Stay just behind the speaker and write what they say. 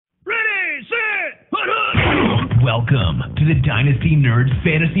Welcome to the Dynasty Nerds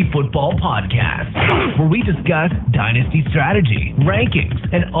Fantasy Football Podcast, where we discuss Dynasty strategy, rankings,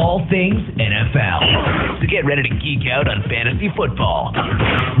 and all things NFL. So get ready to geek out on fantasy football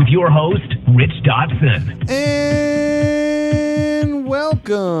with your host, Rich Dotson. And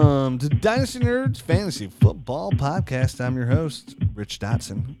welcome to Dynasty Nerds Fantasy Football Podcast. I'm your host, Rich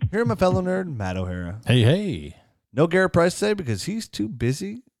Dotson. Here, my fellow nerd, Matt O'Hara. Hey, hey. No Garrett Price today because he's too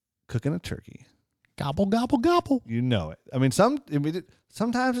busy cooking a turkey. Gobble, gobble, gobble. You know it. I mean,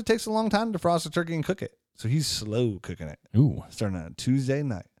 sometimes it takes a long time to defrost a turkey and cook it. So he's slow cooking it. Ooh. Starting on a Tuesday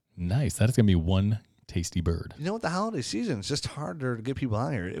night. Nice. That is going to be one tasty bird. You know what? The holiday season, it's just harder to get people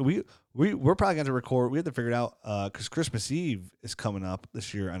on here. We're probably going to record. We have to figure it out because Christmas Eve is coming up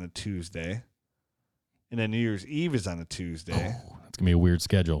this year on a Tuesday. And then New Year's Eve is on a Tuesday. Oh, that's going to be a weird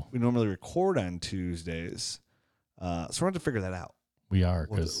schedule. We normally record on Tuesdays. So we're going to have to figure that out. We are,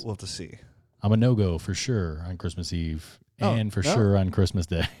 because we'll have to see. I'm a no-go for sure on Christmas Eve and sure on Christmas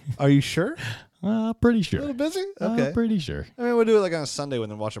Day. Are you sure? Pretty sure. A little busy? Okay. Pretty sure. I mean, we'll do it like on a Sunday when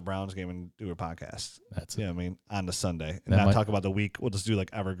they watch a Browns game and do a podcast. That's it. Yeah, I mean, on the Sunday. And not talk about the week. We'll just do like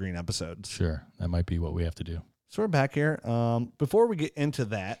evergreen episodes. Sure. That might be what we have to do. So we're back here. Before we get into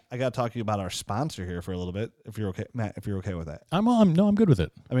that, I got to talk to you about our sponsor here for a little bit, if you're okay. Matt, if you're okay with that. I'm good with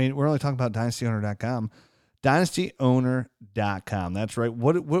it. I mean, we're only talking about DynastyOwner.com. DynastyOwner.com. That's right.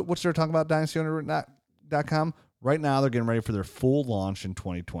 What's there talking about DynastyOwner.com? Right now, they're getting ready for their full launch in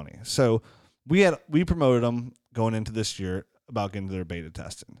 2020. So we promoted them going into this year about getting their beta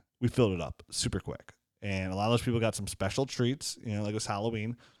testing. We filled it up super quick. And a lot of those people got some special treats, like it was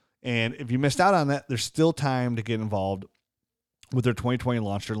Halloween. And if you missed out on that, there's still time to get involved with their 2020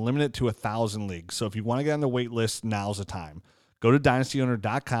 launch. They're limited to 1,000 leagues. So if you want to get on the wait list, now's the time. Go to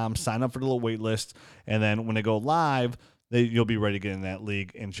DynastyOwner.com, sign up for the little wait list, and then when they go live, you'll be ready to get in that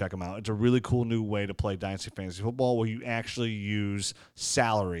league and check them out. It's a really cool new way to play Dynasty Fantasy Football where you actually use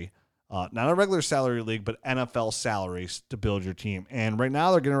salary, not a regular salary league, but NFL salaries to build your team. And right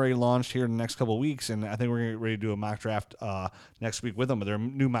now they're getting ready to launch here in the next couple of weeks, and I think we're going to get ready to do a mock draft next week with them with their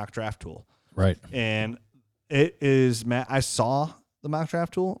new mock draft tool. Right. And it is, Matt, I saw the mock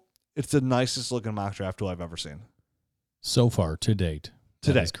draft tool. It's the nicest looking mock draft tool I've ever seen. So far, to date.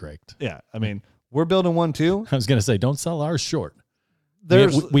 That is correct. Yeah, I mean, we're building one too. I was going to say, don't sell ours short.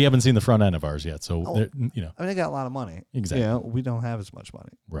 We haven't seen the front end of ours yet, so I mean, they got a lot of money. Exactly. We don't have as much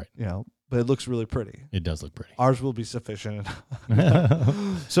money. Right. But it looks really pretty. It does look pretty. Ours will be sufficient.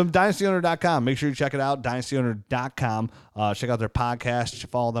 So DynastyOwner.com. Make sure you check it out. DynastyOwner.com. Check out their podcast.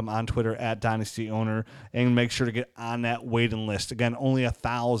 Follow them on Twitter at DynastyOwner, and make sure to get on that waiting list. Again, only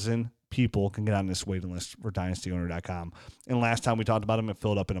 1,000 people can get on this waiting list for DynastyOwner.com. And last time we talked about them, it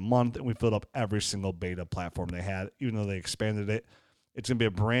filled up in a month, and we filled up every single beta platform they had, even though they expanded it. It's going to be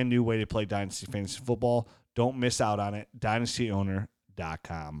a brand new way to play Dynasty Fantasy Football. Don't miss out on it.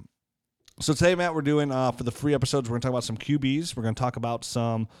 DynastyOwner.com. So today, Matt, we're doing, for the free episodes, we're going to talk about some QBs. We're going to talk about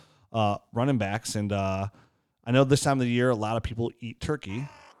some running backs. And I know this time of the year, a lot of people eat turkey.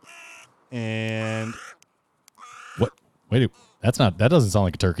 And what? Wait, that doesn't sound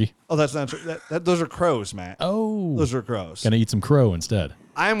like a turkey. Oh, that's not true. Those are crows, Matt. Oh. Those are crows. Gonna eat some crow instead.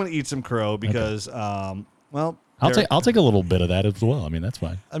 I'm going to eat some crow because, I'll take a little bit of that as well. I mean, that's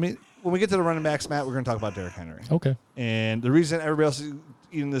fine. I mean, when we get to the running backs, Matt, we're going to talk about Derrick Henry. Okay. And the reason everybody else is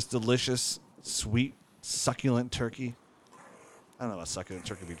eating this delicious, sweet, succulent turkey, I don't know, a succulent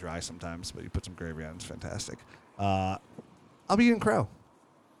turkey can be dry sometimes, but you put some gravy on, it's fantastic. I'll be eating crow.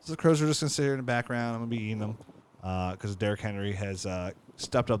 So the crows are just going to sit here in the background. I'm going to be eating them because Derrick Henry has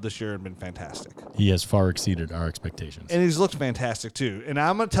stepped up this year and been fantastic. He has far exceeded our expectations. And he's looked fantastic, too. And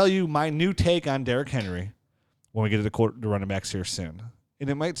I'm going to tell you my new take on Derrick Henry when we get to the running backs here soon. And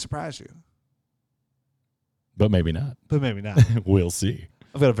it might surprise you. But maybe not. We'll see.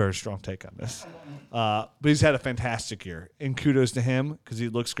 I've got a very strong take on this. But he's had a fantastic year. And kudos to him because he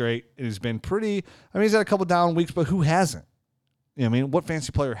looks great. And he's been he's had a couple down weeks, but who hasn't? What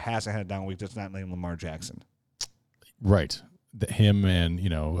fantasy player hasn't had a down week that's not named Lamar Jackson? Right. Him and,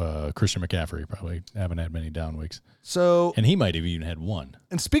 Christian McCaffrey probably haven't had many down weeks. And he might have even had one.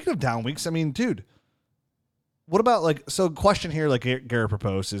 And speaking of down weeks, dude, what about question here, like Garrett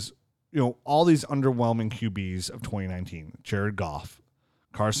proposed is, all these underwhelming QBs of 2019, Jared Goff,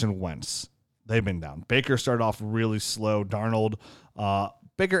 Carson Wentz, they've been down. Baker started off really slow.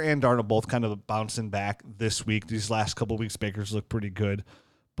 Baker and Darnold both kind of bouncing back this week. These last couple of weeks, Baker's looked pretty good.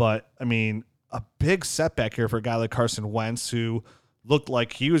 But, a big setback here for a guy like Carson Wentz, who looked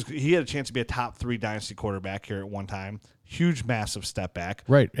like he had a chance to be a top 3 dynasty quarterback here at one time. Huge, massive step back.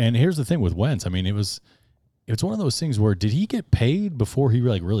 Right. And here's the thing with Wentz. It's one of those things where did he get paid before he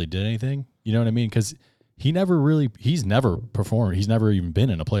really did anything? You know what I mean? Because he's never performed. He's never even been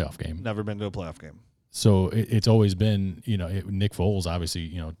in a playoff game. Never been to a playoff game. So it's always been, Nick Foles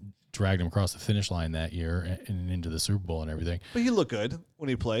obviously, dragged him across the finish line that year and into the Super Bowl and everything. But he looked good when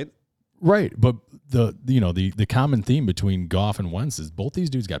he played. Right. But the common theme between Goff and Wentz is both these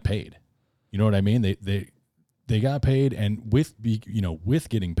dudes got paid. You know what I mean? They got paid, and with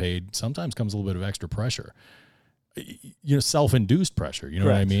getting paid sometimes comes a little bit of extra pressure. Self-induced pressure. You know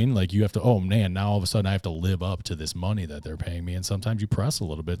Correct. what I mean? Like you have to, oh man, now all of a sudden I have to live up to this money that they're paying me. And sometimes you press a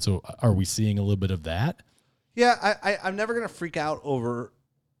little bit. So are we seeing a little bit of that? Yeah. I'm never going to freak out over,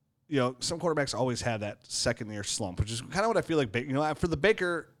 some quarterbacks always have that second year slump, which is kind of what I feel like, for the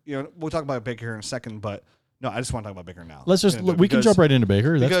Baker, we'll talk about Baker here in a second, but no, I just want to talk about Baker now. Let's just, we can jump right into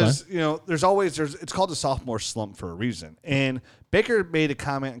Baker. That's fine. Because, it's called the sophomore slump for a reason. And Baker made a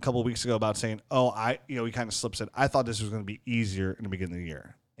comment a couple of weeks ago about saying, he kind of slips it. I thought this was going to be easier in the beginning of the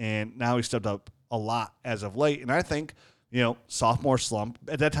year. And now he stepped up a lot as of late. And I think, sophomore slump.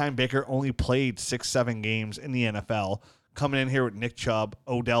 At that time, Baker only played 6-7 games in the NFL, coming in here with Nick Chubb,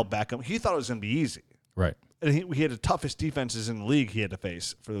 Odell Beckham. He thought it was going to be easy. Right. And he had the toughest defenses in the league he had to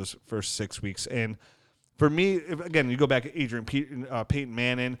face for those first 6 weeks. And for me, again, you go back to Peyton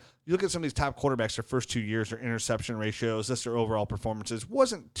Manning, you look at some of these top quarterbacks, their first 2 years, their interception ratios, just their overall performances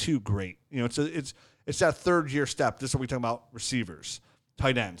wasn't too great. It's that third-year step. This is what we talk about receivers,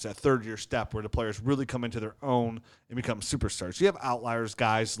 tight ends, that third-year step where the players really come into their own and become superstars. You have outliers,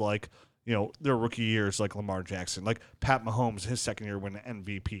 guys like, their rookie years like Lamar Jackson, like Pat Mahomes, his second year win the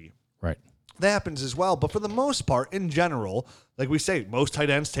MVP. right. That happens as well. But for the most part, in general, like we say, most tight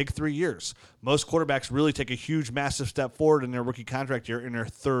ends take 3 years. Most quarterbacks really take a huge, massive step forward in their rookie contract year in their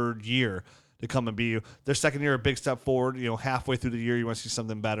third year to come and be their second year, a big step forward. Halfway through the year, you want to see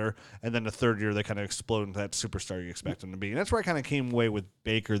something better. And then the third year, they kind of explode into that superstar you expect them to be. And that's where I kind of came away with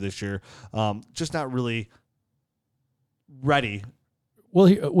Baker this year. Just not really ready. Well,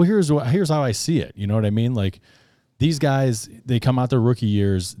 here's how I see it. You know what I mean? Like, these guys, they come out their rookie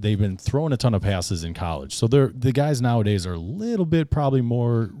years. They've been throwing a ton of passes in college. So the guys nowadays are a little bit probably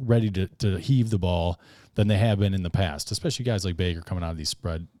more ready to heave the ball than they have been in the past, especially guys like Baker coming out of these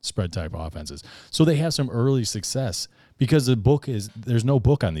spread type offenses. So they have some early success because there's no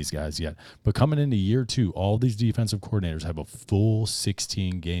book on these guys yet. But coming into year 2, all these defensive coordinators have a full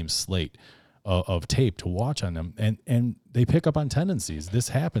 16-game slate of tape to watch on them, and they pick up on tendencies. This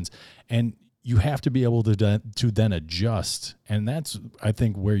happens, and you have to be able to then adjust, and that's, I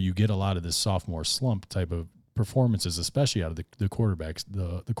think, where you get a lot of this sophomore slump type of performances, especially out of the quarterbacks,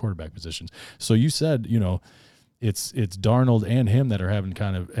 the quarterback positions. So you said, it's Darnold and him that are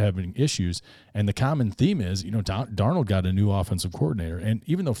having issues, and the common theme is, Darnold got a new offensive coordinator, and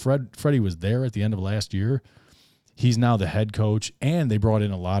even though Freddie was there at the end of last year, he's now the head coach, and they brought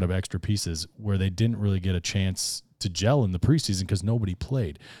in a lot of extra pieces where they didn't really get a chance to gel in the preseason because nobody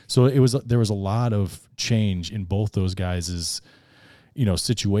played. So there was a lot of change in both those guys'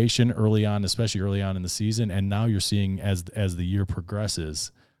 situation early on, especially early on in the season. And now you're seeing as the year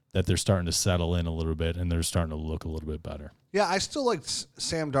progresses that they're starting to settle in a little bit and they're starting to look a little bit better. Yeah, I still like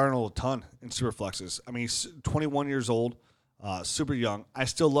Sam Darnold a ton in Superflexes. I mean, he's 21 years old, super young. I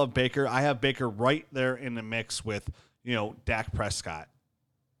still love Baker. I have Baker right there in the mix with, Dak Prescott,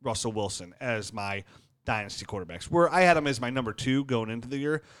 Russell Wilson as my dynasty quarterbacks, where I had him as my number 2 going into the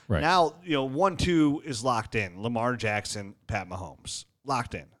year. Right. Now, 1-2 is locked in. Lamar Jackson, Pat Mahomes.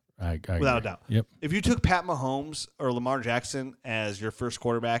 Locked in. I without agree. a doubt. Yep. If you took Pat Mahomes or Lamar Jackson as your first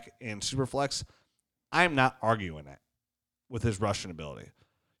quarterback in Superflex, I'm not arguing that with his rushing ability.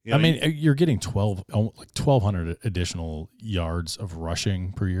 You're getting 1,200 additional yards of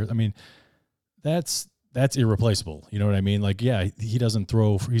rushing per year. I mean, that's irreplaceable. You know what I mean? Like, yeah, he doesn't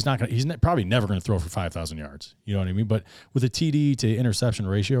throw. He's probably never going to throw for 5,000 yards. You know what I mean? But with a TD to interception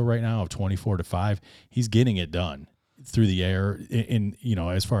ratio right now of 24-5, he's getting it done through the air in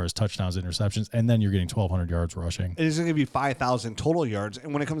as far as touchdowns, interceptions, and then you're getting 1,200 yards rushing. And he's going to give you 5,000 total yards.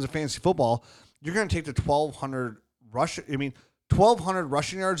 And when it comes to fantasy football, you're going to take the 1,200 1,200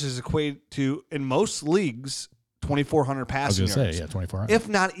 rushing yards is equated to, in most leagues, 2,400 passing yards. I was going to say, 2,400. If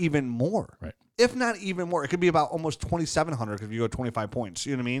not even more. Right. If not even more. It could be about almost 2,700 if you go 25 points.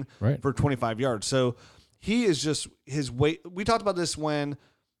 You know what I mean? Right. For 25 yards. So he is just his weight. We talked about this when,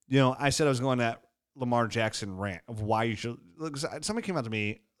 I said I was going that Lamar Jackson rant of why you should. Look, somebody came out to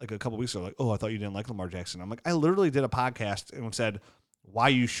me like a couple weeks ago, like, "Oh, I thought you didn't like Lamar Jackson." I'm like, I literally did a podcast and said why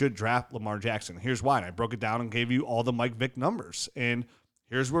you should draft Lamar Jackson. Here's why. And I broke it down and gave you all the Mike Vick numbers. And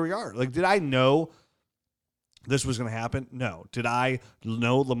here's where we are. Like, did I know this was going to happen? No. Did I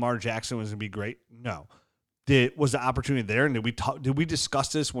know Lamar Jackson was going to be great? No. Was the opportunity there? And did we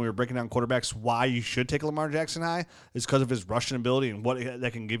discuss this when we were breaking down quarterbacks? Why you should take Lamar Jackson high is because of his rushing ability and what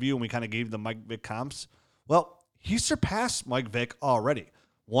that can give you. And we kind of gave the Mike Vick comps. Well, he surpassed Mike Vick already.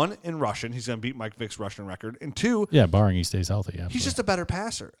 1, in rushing, he's going to beat Mike Vick's rushing record, and 2, barring he stays healthy. Absolutely. He's just a better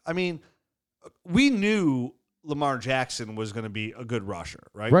passer. I mean, we knew Lamar Jackson was going to be a good rusher,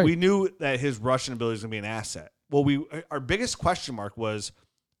 right? We knew that his rushing ability was going to be an asset. Well, our biggest question mark was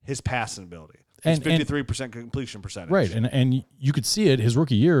his passing ability. His 53% completion percentage. Right, and you could see it. His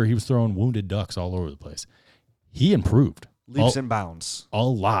rookie year, he was throwing wounded ducks all over the place. He improved. Leaps and bounds. A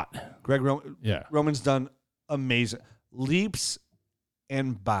lot. Greg Roman's done amazing. Leaps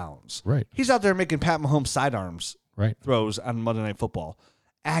and bounds. Right. He's out there making Pat Mahomes sidearms throws on Monday Night Football.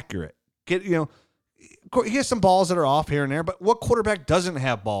 Accurate. He has some balls that are off here and there, but what quarterback doesn't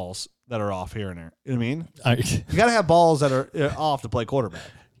have balls that are off here and there? You know what I mean? You got to have balls that are off to play quarterback.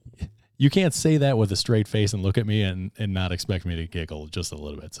 You can't say that with a straight face and look at me and not expect me to giggle just a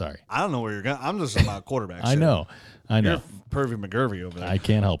little bit. Sorry. I don't know where you're going. I'm just about quarterbacks. I know. You're Pervy McGurvey over there. I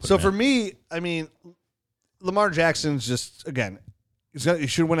can't help it. So for me, I mean, Lamar Jackson's just, again, he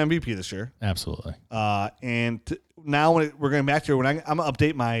should win MVP this year. Absolutely. Now we're going back to I'm gonna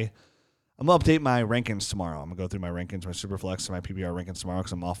update my rankings tomorrow. I'm gonna go through my rankings, my Superflex, and my PPR rankings tomorrow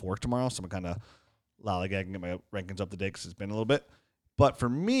because I'm off work tomorrow. So I'm kind of lollygag and get my rankings up to date because it's been a little bit. But for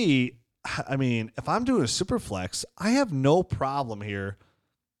me, I mean, if I'm doing a Superflex, I have no problem here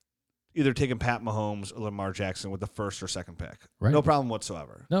either taking Pat Mahomes or Lamar Jackson with the first or second pick. Right. No problem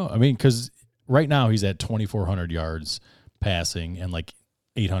whatsoever. No, I mean, because right now he's at 2,400 yards passing and like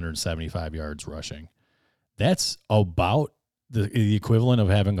 875 yards rushing. That's about the equivalent of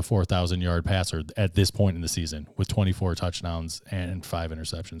having a 4,000-yard passer at this point in the season with 24 touchdowns and 5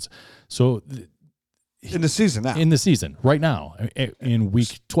 interceptions. So in the season now. In the season, right now, in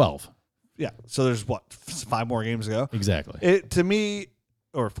week 12. Yeah. So there's 5 more games to go? Exactly. To me,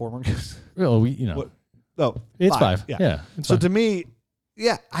 or 4 more games. Well, it's 5. Yeah. So to me,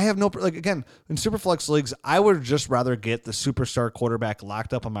 I have no, again, in Superflex leagues, I would just rather get the superstar quarterback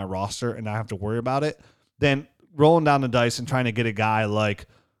locked up on my roster and not have to worry about it than rolling down the dice and trying to get a guy like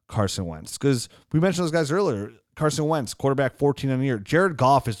Carson Wentz. Because we mentioned those guys earlier. Carson Wentz, quarterback 14 on the year. Jared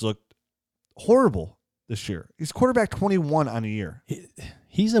Goff has looked horrible this year. He's quarterback 21 on the year.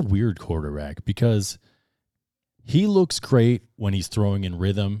 He's a weird quarterback because he looks great when he's throwing in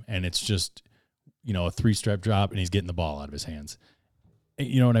rhythm and it's just, a 3-step drop and he's getting the ball out of his hands.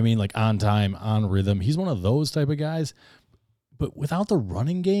 You know what I mean? Like on time, on rhythm. He's one of those type of guys. But without the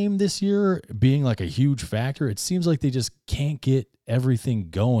running game this year being like a huge factor, it seems like they just can't get everything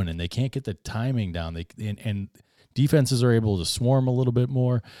going and they can't get the timing down. And defenses are able to swarm a little bit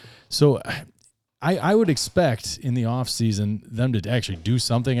more. So I would expect in the offseason them to actually do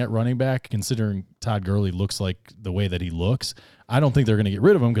something at running back, considering Todd Gurley looks like the way that he looks. I don't think they're going to get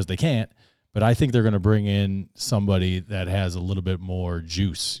rid of him because they can't. But I think they're going to bring in somebody that has a little bit more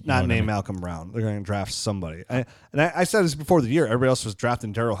juice. Not named Malcolm Brown. They're going to draft somebody. I said this before the year. Everybody else was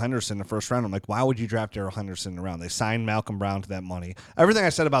drafting Darrell Henderson in the first round. I'm like, why would you draft Darrell Henderson in the round? They signed Malcolm Brown to that money. Everything I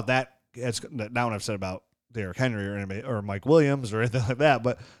said about that, now what I've said about Derrick Henry or Mike Williams or anything like that,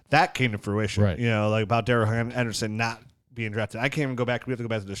 but that came to fruition. Right. Like about Darrell Henderson not being drafted. I can't even go back. We have to go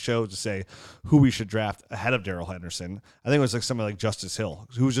back to the show to say who we should draft ahead of Darrell Henderson. I think it was like somebody like Justice Hill,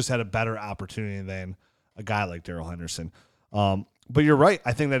 who's just had a better opportunity than a guy like Darrell Henderson. But you're right.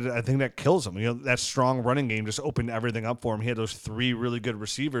 I think that kills him. That strong running game just opened everything up for him. He had those 3 really good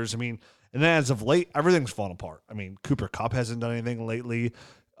receivers. I mean, and then as of late, everything's fallen apart. I mean, Cooper Kupp hasn't done anything lately.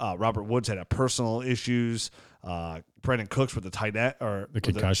 Robert Woods had personal issues. Brandon Cooks with the tight end or the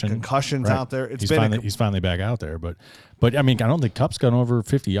concussions out there. He's finally back out there, but I mean, I don't think Kupp's gone over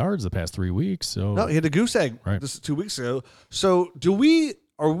 50 yards the past 3 weeks. So no, he had a goose egg just 2 weeks ago. So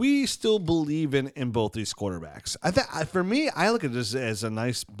are we still believing in both these quarterbacks? For me, I look at this as a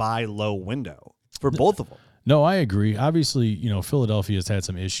nice buy low window for both of them. No, I agree. Obviously, Philadelphia's had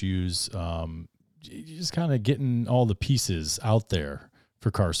some issues. Just kind of getting all the pieces out there for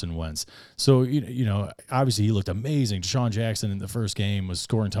Carson Wentz. So, obviously he looked amazing. Deshaun Jackson in the first game was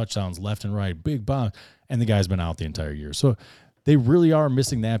scoring touchdowns left and right, big bomb, and the guy's been out the entire year. So they really are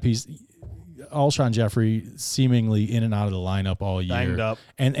missing that piece. Alshon Jeffrey seemingly in and out of the lineup all year. Banged up.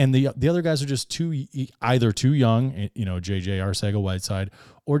 And the other guys are just either too young, JJ Arcega-Whiteside,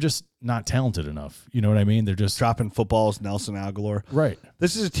 or just not talented enough. You know what I mean? They're just dropping footballs, Nelson Aguilar. Right.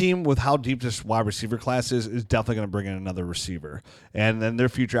 This is a team with how deep this wide receiver class is definitely going to bring in another receiver. And then their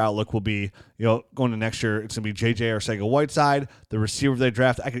future outlook will be, going to next year, it's going to be J.J. Arcega-Whiteside, the receiver they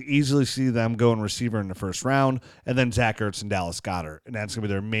draft. I could easily see them going receiver in the first round, and then Zach Ertz and Dallas Goedert. And that's going to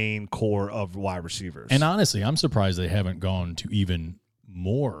be their main core of wide receivers. And honestly, I'm surprised they haven't gone to even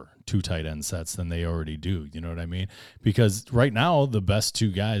more 2 tight end sets than they already do. You know what I mean? Because right now, the best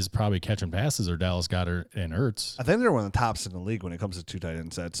 2 guys probably catching passes are Dallas Goedert and Ertz. I think they're one of the tops in the league when it comes to 2 tight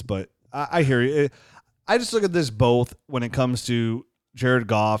end sets. But I hear you. I just look at this both when it comes to Jared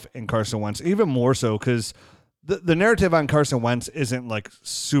Goff and Carson Wentz, even more so because the narrative on Carson Wentz isn't like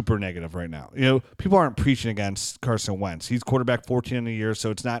super negative right now. People aren't preaching against Carson Wentz. He's quarterback 14 in a year, so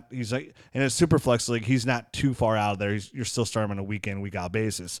it's not. He's like in a super flex league. He's not too far out of there. You're still starting on a week in, week out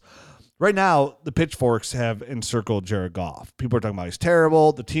basis. Right now, the pitchforks have encircled Jared Goff. People are talking about he's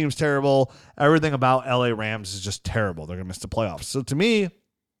terrible. The team's terrible. Everything about LA Rams is just terrible. They're gonna miss the playoffs. So to me,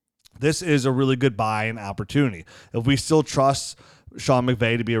 this is a really good buy-in opportunity. If we still trust Sean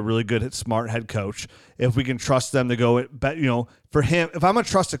McVay to be a really good, smart head coach, if we can trust them to go, for him, if I'm going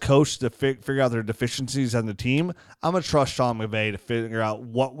to trust a coach to figure out their deficiencies on the team, I'm going to trust Sean McVay to figure out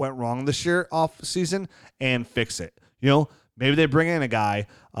what went wrong this year off season and fix it. Maybe they bring in a guy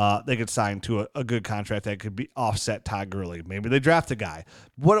they could sign to a good contract that could be offset Todd Gurley. Maybe they draft a guy.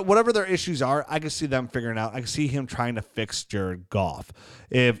 Whatever their issues are, I can see them figuring out. I can see him trying to fix Jared Goff.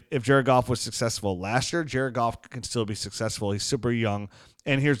 If Jared Goff was successful last year, Jared Goff can still be successful. He's super young.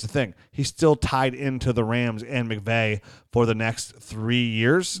 And here's the thing. He's still tied into the Rams and McVay for the next 3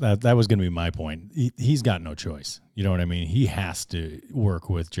 years. That was going to be my point. He's got no choice. You know what I mean? He has to work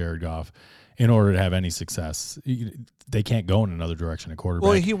with Jared Goff in order to have any success. They can't go in another direction at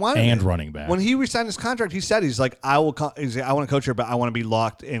quarterback and running back. When he re-signed his contract, he said, I want to coach here, but I want to be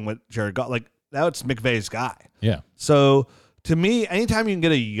locked in with Jared Goff. Like, that's McVay's guy. Yeah. So, to me, anytime you can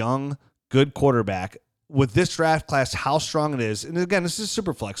get a young, good quarterback with this draft class, how strong it is, and again, this is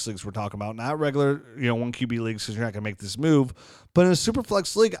super flex leagues we're talking about, not regular, 1 QB leagues because you're not going to make this move. But in a super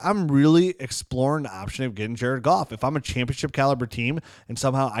flex league, I'm really exploring the option of getting Jared Goff. If I'm a championship caliber team and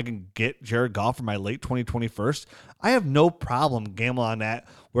somehow I can get Jared Goff for my late 2021st, I have no problem gambling on that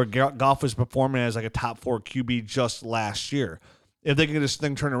where Goff was performing as like a top 4 QB just last year. If they can get this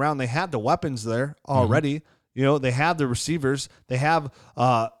thing turned around, they have the weapons there already. Mm-hmm. They have the receivers. They have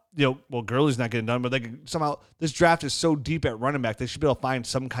Gurley's not getting done, but they can somehow, this draft is so deep at running back, they should be able to find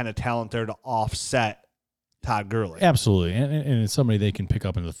some kind of talent there to offset Todd Gurley. Absolutely. And it's somebody they can pick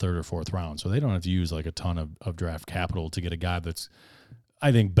up in the 3rd or 4th round. So they don't have to use like a ton of draft capital to get a guy that's,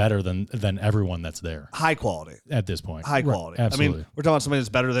 I think, better than everyone that's there. High quality. At this point. High quality. Right. Absolutely. I mean, we're talking about somebody that's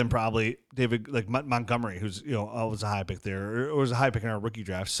better than probably David, like Montgomery, who's, was a high pick there, or was a high pick in our rookie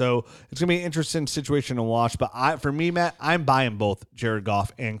draft. So it's going to be an interesting situation to watch. But for me, Matt, I'm buying both Jared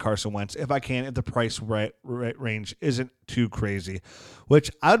Goff and Carson Wentz if I can, if the price range isn't too crazy, which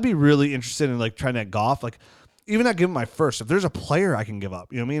I would be really interested in, like, trying that Goff, like, even not giving my first. If there's a player I can give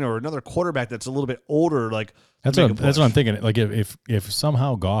up, or another quarterback that's a little bit older, like, that's what I'm thinking. Like, if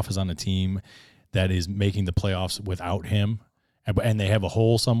somehow Goff is on a team that is making the playoffs without him, and they have a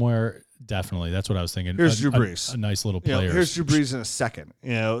hole somewhere, definitely. That's what I was thinking. Here's Drew Brees, a nice little player. Here's Drew Brees in a second.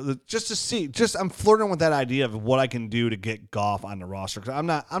 Just to see. I'm flirting with that idea of what I can do to get Goff on the roster, because I'm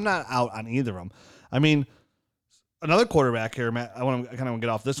not out on either of them. I mean, another quarterback here, Matt, I want to kind of get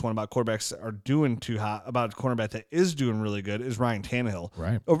off this one about quarterbacks that are doing too hot. About a quarterback that is doing really good is Ryan Tannehill.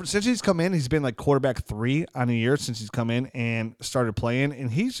 Right. Since he's come in, he's been like quarterback 3 on a year since he's come in and started playing.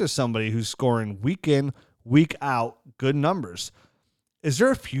 And he's just somebody who's scoring week in, week out, good numbers. Is there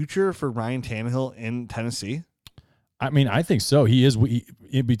a future for Ryan Tannehill in Tennessee? I mean, I think so. He is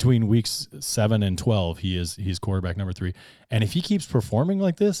in between weeks 7 and 12. He's quarterback number 3, and if he keeps performing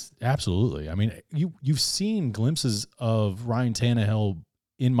like this, absolutely. I mean, you've seen glimpses of Ryan Tannehill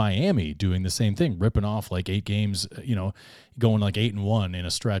in Miami doing the same thing, ripping off like 8 games, going like 8-1 in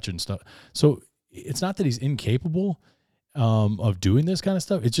a stretch and stuff. So it's not that he's incapable of doing this kind of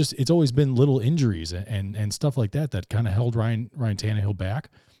stuff. It's always been little injuries and stuff like that kind of held Ryan Tannehill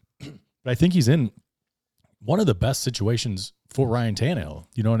back. But I think he's in one of the best situations for Ryan Tannehill.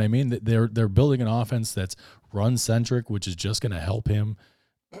 You know what I mean? They're building an offense that's run centric, which is just going to help him,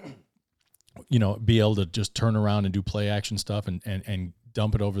 be able to just turn around and do play action stuff and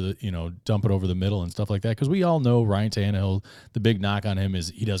dump it over the middle and stuff like that. Because we all know Ryan Tannehill, the big knock on him is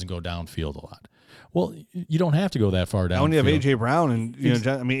he doesn't go downfield a lot. Well, you don't have to go that far down. Now when you have A.J. Brown, and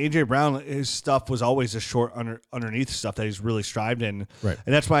A.J. Brown, his stuff was always the short underneath stuff that he's really strived in. Right.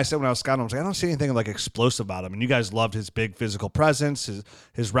 And that's why I said when I was scouting, I was like, I don't see anything like explosive about him. And you guys loved his big physical presence,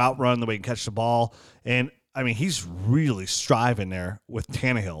 his route run, the way he can catch the ball. And I mean, he's really striving there with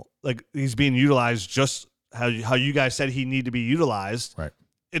Tannehill. Like, he's being utilized just how you guys said he needed to be utilized. Right.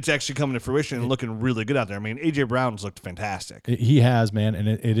 It's actually coming to fruition and looking really good out there. I mean, A.J. Brown's looked fantastic. He has, man, and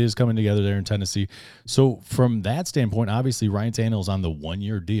it is coming together there in Tennessee. So from that standpoint, obviously Ryan Tannehill's on the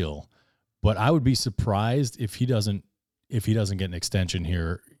 1-year deal, but I would be surprised if he doesn't get an extension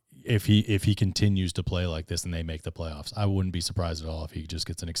here. If he continues to play like this and they make the playoffs, I wouldn't be surprised at all if he just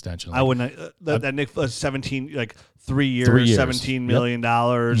gets an extension. I wouldn't. That Nick 17, like 3 years, $17 million,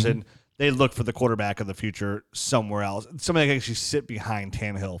 and they look for the quarterback of the future somewhere else. Somebody that can actually sit behind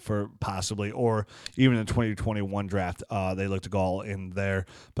Tannehill for possibly, or even in the 2021 draft, they look to go all in there,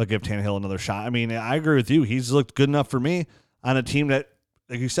 but give Tannehill another shot. I mean, I agree with you. He's looked good enough for me on a team that,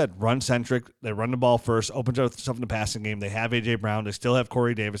 like you said, run-centric. They run the ball first, opens up stuff in the passing game. They have A.J. Brown. They still have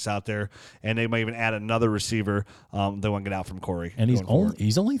Corey Davis out there, and they might even add another receiver. They want to get out from Corey. And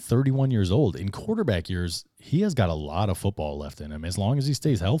he's only 31 years old. In quarterback years, he has got a lot of football left in him. As long as he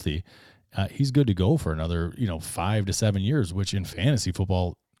stays healthy, he's good to go for another 5 to 7 years, which in fantasy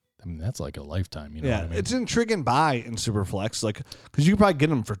football, I mean, that's like a lifetime. You know what I mean? It's an intriguing buy in Superflex, like, because you could probably get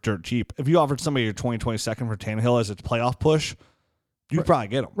him for dirt cheap. If you offered somebody your 2022nd for Tannehill as a playoff push, you could probably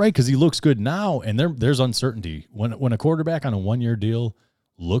get him. Right, because he looks good now, and there's uncertainty. When a quarterback on a 1-year deal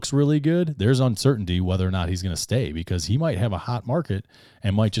looks really good, there's uncertainty whether or not he's going to stay, because he might have a hot market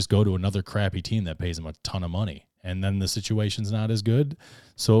and might just go to another crappy team that pays him a ton of money, and then the situation's not as good.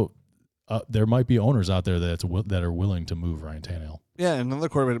 So there might be owners out there that are willing to move Ryan Tannehill. Yeah, another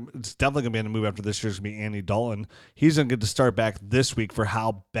quarterback, it's definitely going to be on the move after this year's going to be Andy Dalton. He's going to get to start back this week for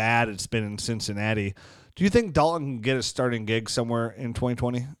how bad it's been in Cincinnati. Do you think Dalton can get a starting gig somewhere in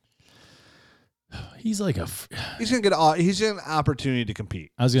 2020? He's like he's going to get an opportunity to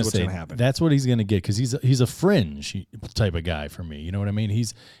compete. I was going to say that's what he's going to get, because he's a fringe type of guy for me. You know what I mean?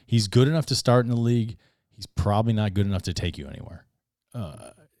 He's good enough to start in the league. He's probably not good enough to take you anywhere.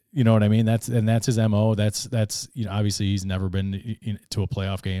 You know what I mean? That's his MO. That's obviously he's never been to a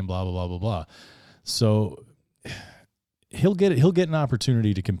playoff game. Blah blah blah blah blah. So he'll get an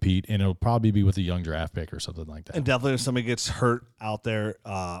opportunity to compete, and it'll probably be with a young draft pick or something like that. And definitely, if somebody gets hurt out there,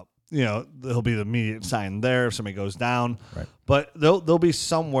 he'll be the immediate sign there. If somebody goes down, right. But there'll be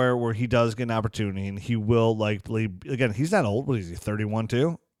somewhere where he does get an opportunity, and he will likely, again, he's not old. What is he? 31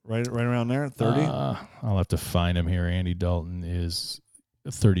 too? Right around there. 30. I'll have to find him here. Andy Dalton is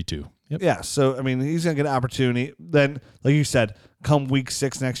 32. Yep. Yeah, so I mean, he's gonna get an opportunity. Then, like you said, come week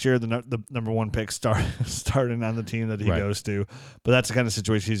 6 next year, the number 1 pick starting on the team that he goes to. But that's the kind of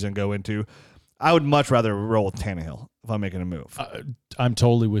situation he's gonna go into. I would much rather roll with Tannehill if I'm making a move. I'm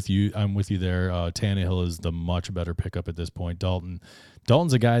totally with you. I'm with you there. Tannehill is the much better pickup at this point.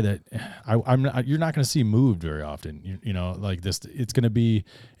 Dalton's a guy that you're not going to see moved very often. You know, like this. It's gonna be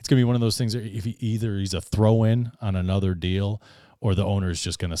one of those things. If he's a throw in on another deal, or the owner is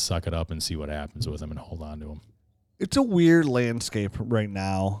just going to suck it up and see what happens with him and hold on to him. It's a weird landscape right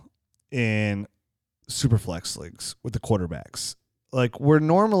now in Superflex leagues with the quarterbacks. Like, we're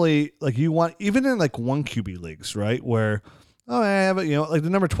normally, like, you want, even in like 1 QB leagues, right? Where, I have it, like the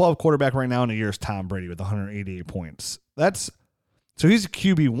number 12 quarterback right now in the year is Tom Brady with 188 points. So he's a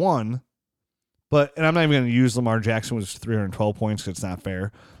QB1, and I'm not even going to use Lamar Jackson with 312 points because it's not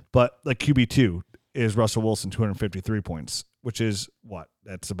fair. But like QB2 is Russell Wilson, 253 points, which is what?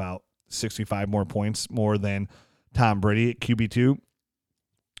 That's about 65 more points more than Tom Brady at QB2.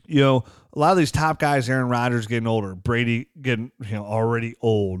 A lot of these top guys, Aaron Rodgers getting older, Brady getting already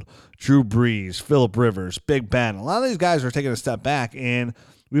old, Drew Brees, Phillip Rivers, Big Ben. A lot of these guys are taking a step back, and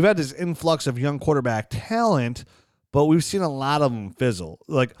we've had this influx of young quarterback talent, but we've seen a lot of them fizzle.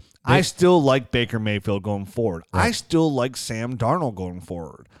 Like, I still like Baker Mayfield going forward. Right. I still like Sam Darnold going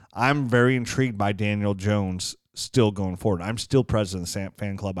forward. I'm very intrigued by Daniel Jones still going forward. I'm still president of the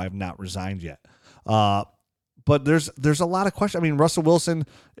fan club. I have not resigned yet. But there's a lot of questions. I mean, Russell Wilson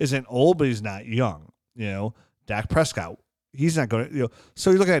isn't old, but he's not young. Dak Prescott, he's not going to.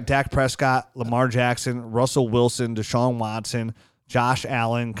 So you're looking at Dak Prescott, Lamar Jackson, Russell Wilson, Deshaun Watson, Josh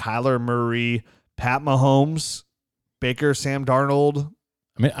Allen, Kyler Murray, Pat Mahomes, Baker, Sam Darnold.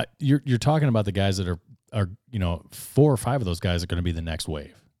 I mean, you're talking about the guys that are 4 or 5 of those guys are going to be the next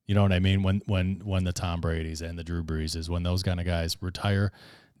wave. You know what I mean? When the Tom Brady's and the Drew Breeses, when those kind of guys retire.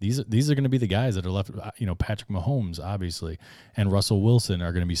 These are going to be the guys that are left. Patrick Mahomes, obviously, and Russell Wilson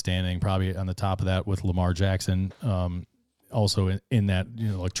are going to be standing probably on the top of that with Lamar Jackson. also in that,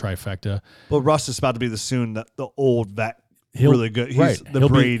 like trifecta. But Russ is about to be the old vet. Really good. He's right. the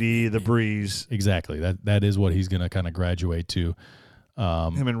Brady, the Breeze. Exactly. That is what he's going to kind of graduate to.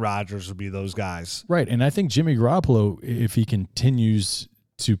 Him and Rodgers would be those guys. Right. And I think Jimmy Garoppolo, if he continues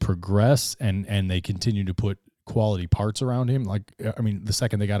to progress and they continue to put quality parts around him, the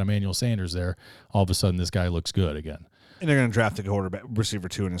second they got Emmanuel Sanders there, all of a sudden this guy looks good again. And they're going to draft a receiver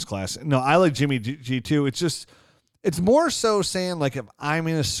 2 in his class. No, I like Jimmy G too. It's more so saying, like, if I'm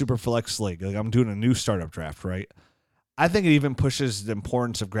in a super flex league, like I'm doing a new startup draft, right? I think it even pushes the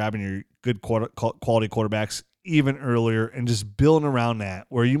importance of grabbing your good quality quarterbacks even earlier and just building around that,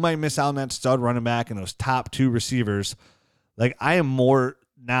 where you might miss out on that stud running back and those top 2 receivers. Like, I am more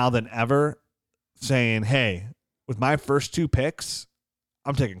now than ever saying, hey, with my first 2 picks,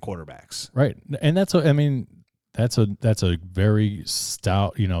 I'm taking quarterbacks. Right. And that's a very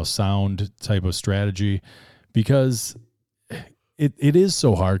stout, sound type of strategy, because it is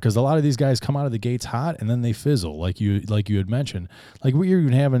so hard, because a lot of these guys come out of the gates hot and then they fizzle, like you had mentioned. Like, we were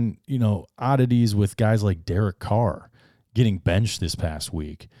even having, oddities with guys like Derrick Carr getting benched this past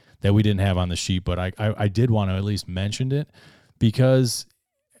week that we didn't have on the sheet, but I did want to at least mention it, because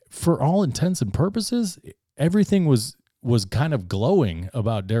for all intents and purposes, everything was kind of glowing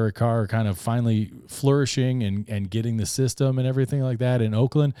about Derrick Carr kind of finally flourishing and getting the system and everything like that in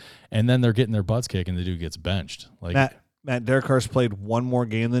Oakland, and then they're getting their butts kicked and the dude gets benched. Like, Matt, Derek Carr's played one more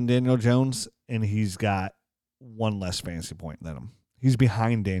game than Daniel Jones, and he's got one less fantasy point than him. He's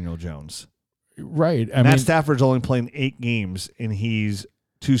behind Daniel Jones. Right. Matt Stafford's only playing 8 games, and he's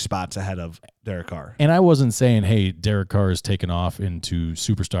 2 spots ahead of Derek Carr. And I wasn't saying, hey, Derek Carr is taken off into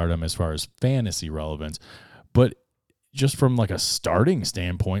superstardom as far as fantasy relevance, but just from like a starting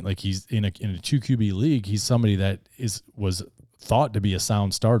standpoint, like he's in a 2 QB league, he's somebody that was thought to be a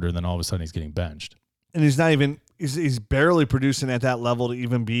sound starter, and then all of a sudden he's getting benched. And he's not even he's barely producing at that level to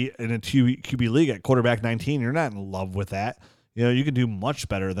even be in a 2 QB league at quarterback 19. You're not in love with that. You can do much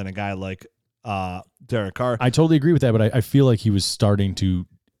better than a guy like Derek Carr. I totally agree with that, but I feel like he was starting to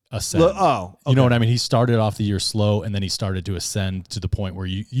ascend. Okay. You know what I mean? He started off the year slow, and then he started to ascend to the point where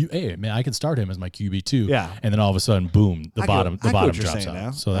hey man, I can start him as my QB2. Yeah. And then all of a sudden, boom, the bottom drops out.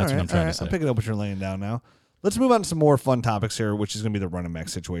 Now. So that's what I'm trying to say. I'm picking up what you're laying down now. Let's move on to some more fun topics here, which is going to be the running back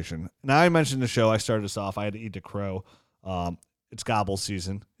situation. Now, I mentioned the show. I started us off. I had to eat the crow. It's gobble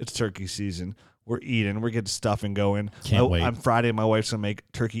season. It's turkey season. We're eating. We're getting stuffing going. Can't wait. On Friday, my wife's going to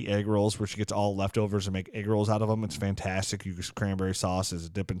make turkey egg rolls, where she gets all leftovers and make egg rolls out of them. It's fantastic. You use cranberry sauce as a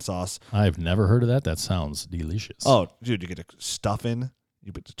dipping sauce. I've never heard of that. That sounds delicious. Oh, dude, you get the stuffing.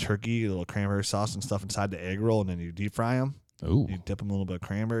 You put the turkey, a little cranberry sauce and stuff inside the egg roll, and then you deep fry them. Ooh. You dip them a little bit of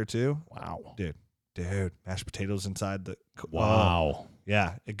cranberry, too. Wow. Dude, mashed potatoes inside the. Wow.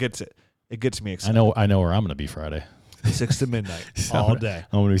 Yeah, it gets me excited. I know where I'm going to be Friday. 6 to midnight, all day.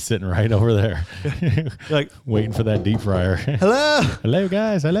 I'm going to be sitting right over there, like waiting for that deep fryer. Hello,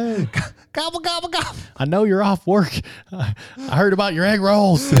 guys. Hello. Gobble, gobble, gobble. I know you're off work. I heard about your egg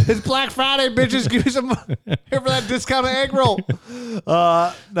rolls. It's Black Friday, bitches. Give me some here for that discounted egg roll.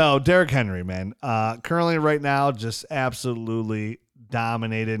 No, Derrick Henry, man. Currently, right now, just absolutely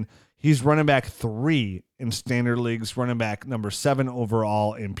dominated. He's running back 3 in standard leagues, running back number 7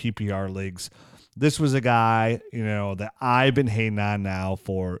 overall in PPR leagues. This was a guy, that I've been hating on now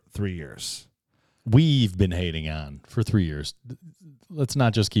for 3 years. We've been hating on for 3 years. Let's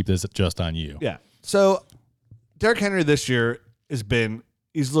not just keep this just on you. Yeah. So Derrick Henry this year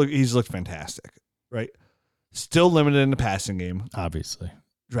he's looked fantastic, right? Still limited in the passing game, obviously,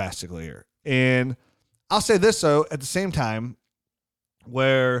 drastically here. And I'll say this though, at the same time,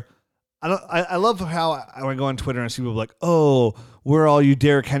 where I love how I go on Twitter and see people like, oh, where are all you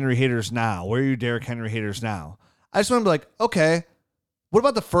Derrick Henry haters now? Where are you Derrick Henry haters now? I just want to be like, okay, what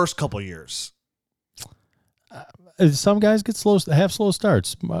about the first couple years? Some guys have slow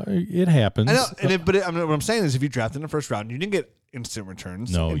starts. It happens. I know, what I'm saying is, if you draft in the first round, you didn't get instant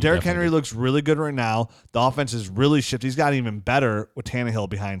returns. No, and Derrick Henry looks really good right now. The offense is really shifted. He's got even better with Tannehill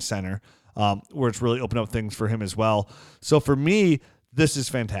behind center, where it's really opened up things for him as well. So for me, this is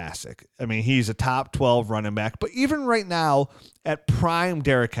fantastic. I mean, he's a top 12 running back, but even right now at prime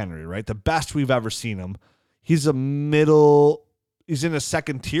Derrick Henry, right, the best we've ever seen him, he's in a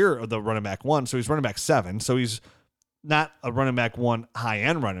second tier of the running back 1, so he's running back 7, so he's not a running back 1,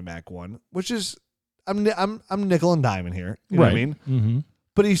 high-end running back 1, which is, I'm nickel and diming here, you know what I mean? Mm-hmm.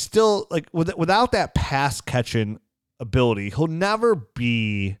 But he's still, like, without that pass-catching ability, he'll never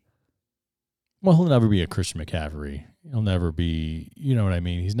be... Well, he'll never be a Christian McCaffrey. He'll never be, you know what I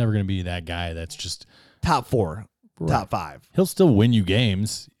mean? He's never going to be that guy that's just... Top 4. top 5. He'll still win you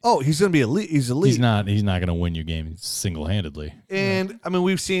games. Oh, he's going to be elite. He's elite. He's not going to win you games single-handedly. And I mean,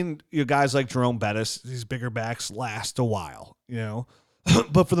 we've seen guys like Jerome Bettis, these bigger backs last a while,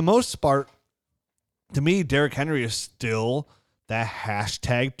 but for the most part, to me, Derrick Henry is still that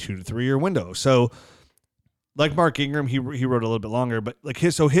hashtag 2 to 3 year window. So like Mark Ingram, he wrote a little bit longer, but like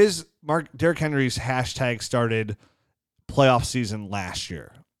Derrick Henry's hashtag started playoff season last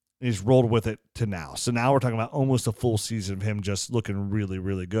year. He's rolled with it to now. So now we're talking about almost a full season of him just looking really,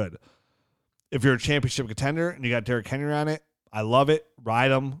 really good. If you're a championship contender and you got Derrick Henry on it, I love it.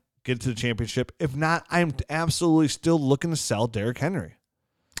 Ride him, get to the championship. If not, I'm absolutely still looking to sell Derrick Henry.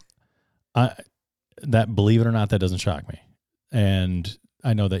 Believe it or not, that doesn't shock me. And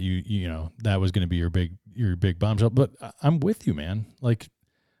I know that you know that was going to be your big bombshell, but I'm with you, man. Like,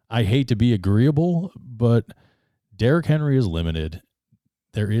 I hate to be agreeable, but Derrick Henry is limited.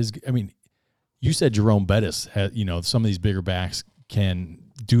 You said Jerome Bettis had, some of these bigger backs can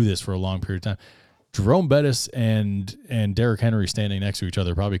do this for a long period of time. Jerome Bettis and Derrick Henry standing next to each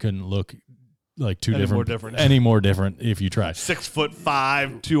other probably couldn't look like any more different if you tried.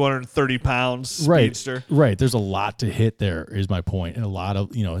 6'5", 230 pounds, speedster. Right. There's a lot to hit there, is my point. And a lot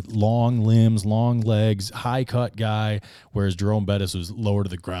of, long limbs, long legs, high cut guy, whereas Jerome Bettis was lower to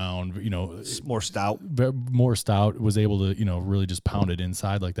the ground, more stout, was able to, really just pound it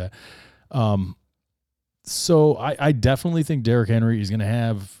inside like that. So I definitely think Derrick Henry is going to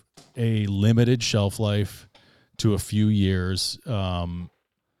have a limited shelf life to a few years,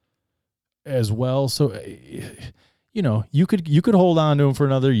 as well. So, you could hold on to him for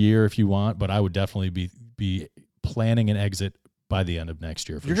another year if you want, but I would definitely be planning an exit by the end of next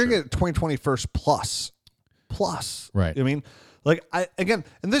year. You're going to get 2020 first plus. Right. I mean, like and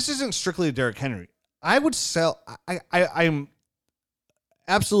this isn't strictly a Derrick Henry. I would sell. I'm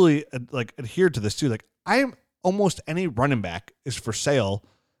absolutely adhered to this too. Like, I'm almost any running back is for sale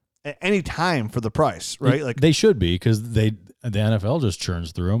at any time for the price, right? Like, they should be, because the NFL just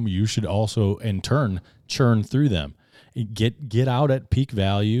churns through them. You should also, in turn, churn through them. Get out at peak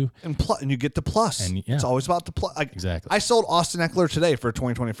value, and you get the plus. And it's always about the plus. Exactly. I sold Austin Eckler today for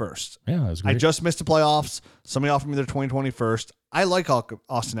 2021st. Yeah, that was great. I just missed the playoffs. Somebody offered me their 2021st. I like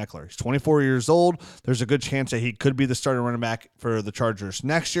Austin Eckler. He's 24 years old. There's a good chance that he could be the starting running back for the Chargers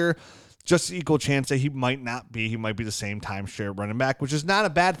next year. Just an equal chance that he might not be. He might be the same timeshare running back, which is not a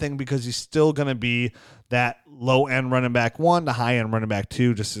bad thing, because he's still going to be that low-end running back 1 to high-end running back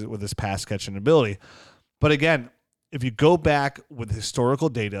 2, just with his pass catching ability. But again, if you go back with historical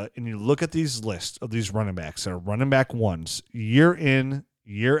data and you look at these lists of these running backs that are running back 1s, year in,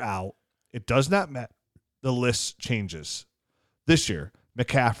 year out, it does not matter. The list changes. This year,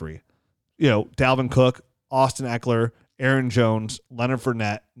 McCaffrey, Dalvin Cook, Austin Eckler, Aaron Jones, Leonard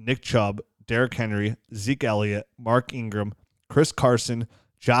Fournette, Nick Chubb, Derrick Henry, Zeke Elliott, Mark Ingram, Chris Carson,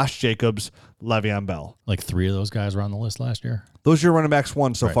 Josh Jacobs, Le'Veon Bell. Like 3 of those guys were on the list last year. Those are your running backs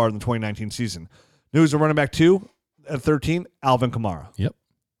 1 so far in the 2019 season. Who's a running back 2 at 13? Alvin Kamara. Yep.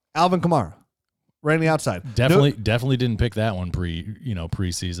 Alvin Kamara. Right on the outside. Definitely didn't pick that one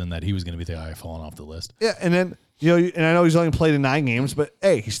preseason, that he was going to be the guy falling off the list. Yeah, and then and I know he's only played in 9 games, but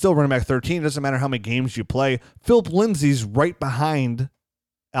hey, he's still running back 13. It doesn't matter how many games you play. Philip Lindsay's right behind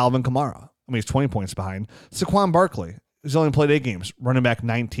Alvin Kamara. I mean, he's 20 points behind. Saquon Barkley, he's only played 8 games, running back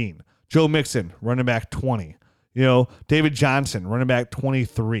 19. Joe Mixon, running back 20. David Johnson, running back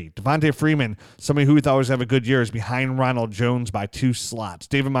 23. Devontae Freeman, somebody who we thought was going to have a good year, is behind Ronald Jones by 2 slots.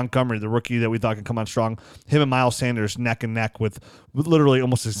 David Montgomery, the rookie that we thought could come on strong, him and Miles Sanders neck and neck with literally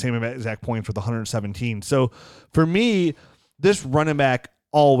almost the same exact points with 117. So for me, this running back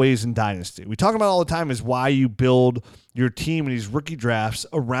always in Dynasty, we talk about all the time, is why you build your team in these rookie drafts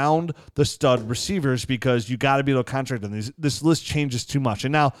around the stud receivers, because you got to be able to contract them. This list changes too much.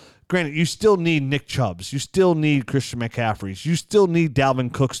 And now, granted, you still need Nick Chubbs. You still need Christian McCaffreys. You still need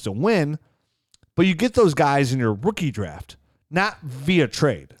Dalvin Cooks to win. But you get those guys in your rookie draft, not via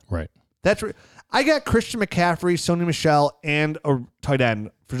trade. Right. That's right. I got Christian McCaffrey, Sony Michel, and a tight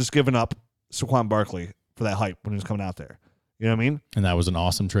end for just giving up Saquon Barkley for that hype when he was coming out there. You know what I mean? And that was an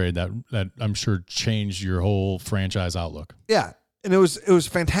awesome trade that I'm sure changed your whole franchise outlook. Yeah. And it was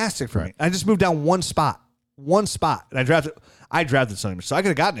fantastic for me. I just moved down one spot. And I drafted Sony Michel. So I could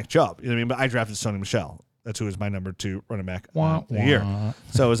have got Nick Chubb. You know what I mean? But I drafted Sony Michel. That's who was my number 2 running back of the year.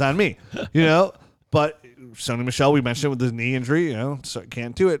 So it was on me. But Sony Michel, we mentioned with his knee injury, so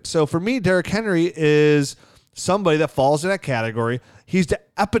can't do it. So for me, Derrick Henry is somebody that falls in that category. He's the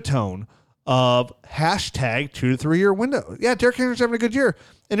epitome of hashtag 2 to 3 year window. Yeah, Derrick Henry's having a good year.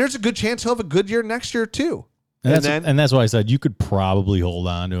 And there's a good chance he'll have a good year next year too. And that's why I said you could probably hold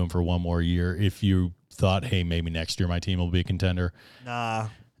on to him for one more year if you thought, hey, maybe next year my team will be a contender? Nah.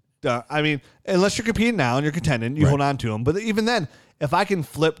 I mean, unless you're competing now and you're contending, you hold on to him. But even then, if I can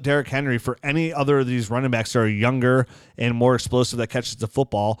flip Derrick Henry for any other of these running backs that are younger and more explosive that catches the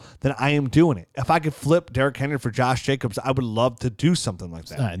football, then I am doing it. If I could flip Derrick Henry for Josh Jacobs, I would love to do something like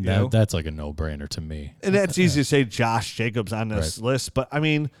that. That's like a no-brainer to me. And that's easy to say Josh Jacobs on this list. But, I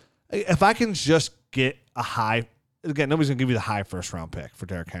mean, if I can just get a high – again, nobody's going to give you the high first-round pick for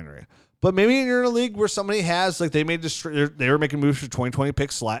Derrick Henry. But maybe you're in a league where somebody has, like, they were making moves for 2020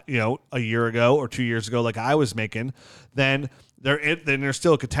 picks, a year ago or 2 years ago, like I was making. Then they're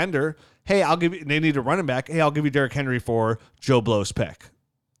still a contender. Hey, I'll give you. They need a running back. Hey, I'll give you Derrick Henry for Joe Blow's pick.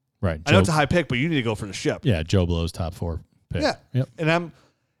 Right. I know it's a high pick, but you need to go for the ship. Yeah, Joe Blow's top 4 pick. Yeah. Yep. And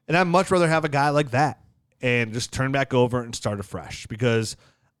I'm much rather have a guy like that and just turn back over and start afresh because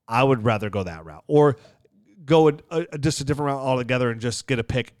I would rather go that route or go just a different route altogether and just get a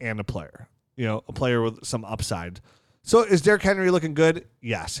pick and a player, a player with some upside. So is Derrick Henry looking good?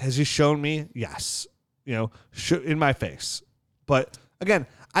 Yes. Has he shown me? Yes. In my face. But again,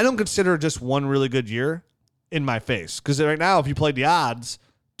 I don't consider just one really good year in my face because right now, if you played the odds,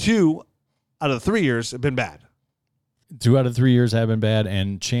 2 out of the 3 years have been bad. 2 out of 3 years have been bad,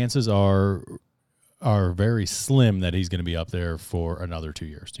 and chances are very slim that he's going to be up there for another 2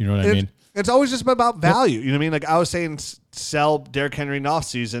 years. You know what I mean? It's always just about value. You know what I mean? Like I was saying, sell Derrick Henry in off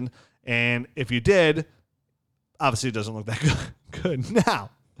season, and if you did, obviously it doesn't look that good now.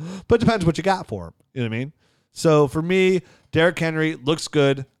 But it depends what you got for him. You know what I mean? So for me, Derrick Henry looks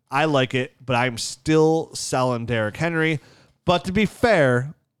good. I like it, but I'm still selling Derrick Henry. But to be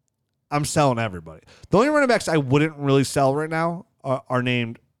fair, I'm selling everybody. The only running backs I wouldn't really sell right now are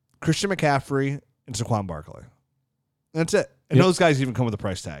named Christian McCaffrey and Saquon Barkley. That's it. And those guys even come with a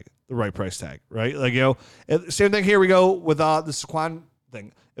price tag, the right price tag, right? Like, same thing here we go with the Saquon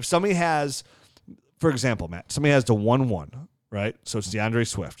thing. If somebody has, for example, Matt, somebody has the 1-1, right? So it's DeAndre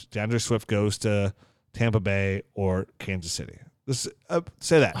Swift. DeAndre Swift goes to Tampa Bay or Kansas City. This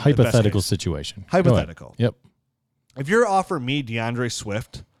say that. Hypothetical situation. Hypothetical. Yep. If you're offering me DeAndre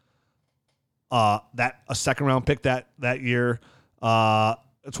Swift, a second round pick that year, a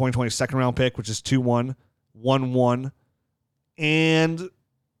 2020 second round pick, which is 2-1, 1-1, and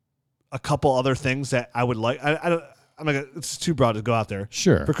a couple other things that I would like. It's too broad to go out there.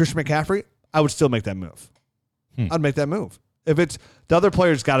 Sure. For Christian McCaffrey, I would still make that move. I'd make that move. If it's the other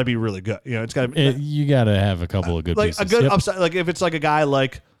player's got to be really good. It's got to. You got to have a couple of good pieces. A good upside. Like if it's like a guy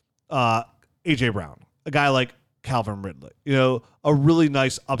like AJ Brown, a guy like Calvin Ridley, a really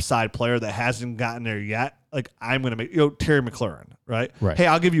nice upside player that hasn't gotten there yet. Like I'm going to make, Terry McLaurin, right? Hey,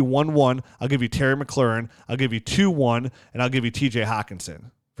 I'll give you 1-1. I'll give you Terry McLaurin. I'll give you 2-1, and I'll give you TJ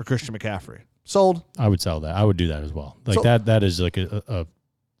Hawkinson for Christian McCaffrey. Sold. I would sell that. I would do that as well. Like that is like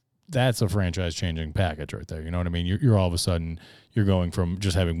that's a franchise changing package right there. You know what I mean? You're all of a sudden you're going from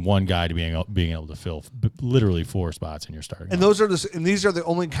just having one guy to being able to fill literally 4 spots in your starting. And these are the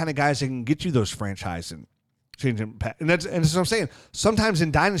only kind of guys that can get you those franchise and changing. And that's what I'm saying. Sometimes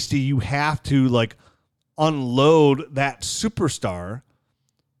in Dynasty you have to like unload that superstar.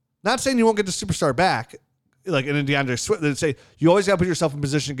 Not saying you won't get the superstar back, like in DeAndre Swift. They say you always got to put yourself in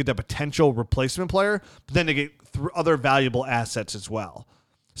position to get that potential replacement player, but then to get other valuable assets as well.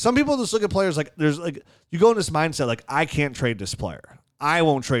 Some people just look at players like you go in this mindset like I can't trade this player. I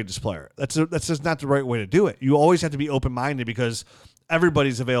won't trade this player. That's just not the right way to do it. You always have to be open minded because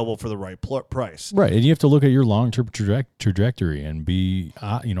everybody's available for the right price. Right, and you have to look at your long term trajectory and be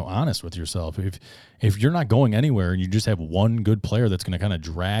honest with yourself. If you're not going anywhere and you just have one good player that's going to kind of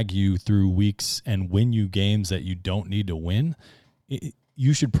drag you through weeks and win you games that you don't need to win,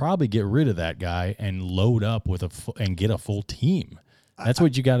 you should probably get rid of that guy and load up with and get a full team. That's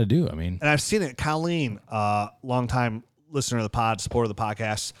what you got to do. I mean, and I've seen it. Colleen, longtime listener of the pod, supporter of the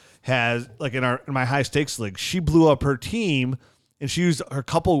podcast, has like in my high stakes league, she blew up her team and she used a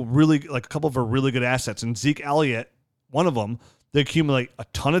couple of her really good assets. And Zeke Elliott, one of them, they accumulate a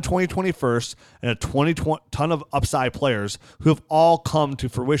ton of 2020 firsts and a ton of upside players who have all come to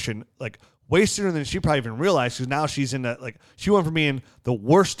fruition like way sooner than she probably even realized. Because now she's in that she went from being the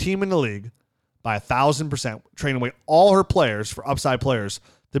worst team in the league by 1,000%, trading away all her players for upside players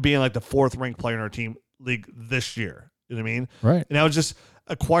to being like the 4th ranked player in our team league this year. You know what I mean? Right. And I was just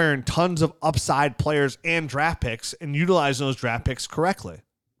acquiring tons of upside players and draft picks and utilizing those draft picks correctly.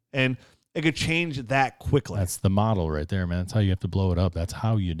 And it could change that quickly. That's the model right there, man. That's how you have to blow it up. That's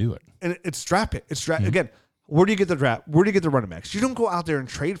how you do it. And it's draft pick. Again, where do you get the draft? Where do you get the running backs? You don't go out there and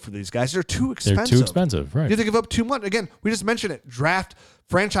trade for these guys. They're too expensive. They're too expensive, right? You have to give up too much. Again, we just mentioned it. Draft,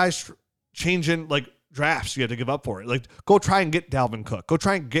 franchise changing, like drafts you had to give up for it. Like, go try and get Dalvin Cook. Go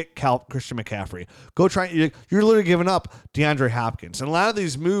try and get Christian McCaffrey. Go try. You're literally giving up DeAndre Hopkins. And a lot of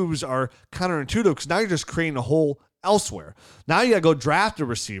these moves are counterintuitive because now you're just creating a hole elsewhere. Now you got to go draft a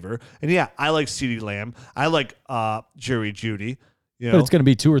receiver. And yeah, I like CeeDee Lamb. I like Jerry Jeudy. But it's going to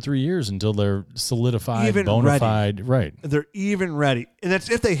be 2 or 3 years until they're solidified, even bona fide. ready. Right. They're even ready. And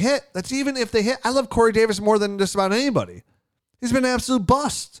that's if they hit. That's even if they hit. I love Corey Davis more than just about anybody. He's been an absolute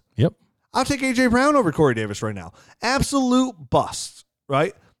bust. Yep. I'll take A.J. Brown over Corey Davis right now. Absolute bust,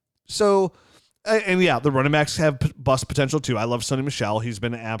 right? So, and yeah, the running backs have bust potential too. I love Sonny Michel. He's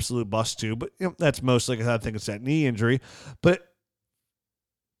been an absolute bust too. But that's mostly because I think it's that knee injury. But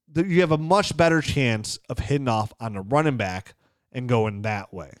you have a much better chance of hitting off on the running back and going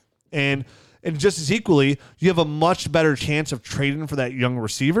that way. And just as equally, you have a much better chance of trading for that young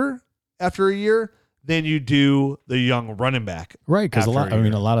receiver after a year than you do the young running back. Right, because a lot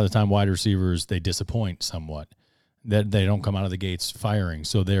of the time wide receivers, they disappoint somewhat. That they don't come out of the gates firing,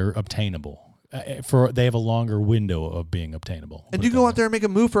 so they're obtainable. They have a longer window of being obtainable. And you go out there and make a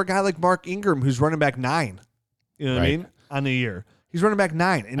move for a guy like Mark Ingram, who's running back 9. You know what I mean? On the year. He's running back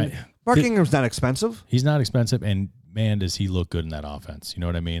 9. And Mark Ingram's not expensive. He's not expensive, and man, does he look good in that offense. You know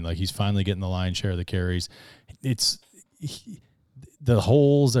what I mean? Like, he's finally getting the lion's share of the carries. The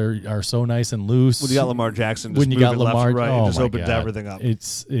holes are so nice and loose. When you got Lamar Jackson, when you got Lamar, right, just opens everything up.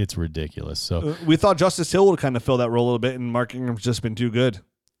 It's ridiculous. So we thought Justice Hill would kind of fill that role a little bit, and Mark Ingram's just been too good.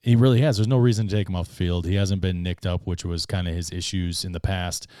 He really has. There's no reason to take him off the field. He hasn't been nicked up, which was kind of his issues in the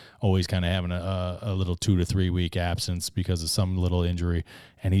past, always kind of having a little 2 to 3 week absence because of some little injury,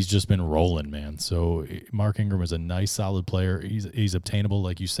 and he's just been rolling, man. So Mark Ingram is a nice, solid player. He's obtainable,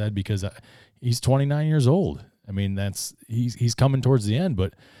 like you said, because he's 29 years old. I mean, he's coming towards the end,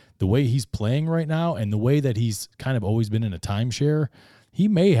 but the way he's playing right now and the way that he's kind of always been in a timeshare, he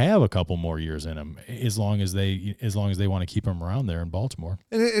may have a couple more years in him as long as they want to keep him around there in Baltimore.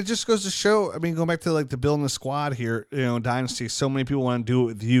 And it just goes to show, I mean, going back to like the building the squad here, Dynasty, so many people want to do it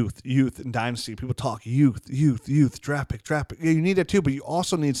with youth and Dynasty. People talk youth, draft pick. Yeah, you need it too, but you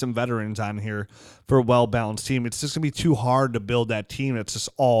also need some veterans on here for a well-balanced team. It's just going to be too hard to build that team that's just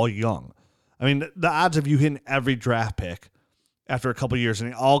all young. I mean, the odds of you hitting every draft pick after a couple of years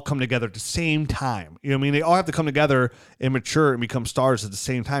and they all come together at the same time. You know what I mean? They all have to come together and mature and become stars at the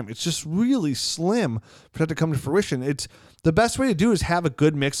same time. It's just really slim for that to come to fruition. It's the best way to do is have a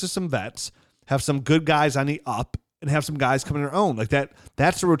good mix of some vets, have some good guys on the up, and have some guys come in their own. Like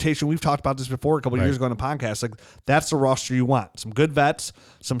that's the rotation. We've talked about this before a couple of years ago on the podcast. Like, that's the roster you want. Some good vets,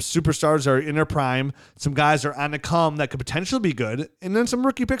 some superstars that are in their prime, some guys that are on the come that could potentially be good, and then some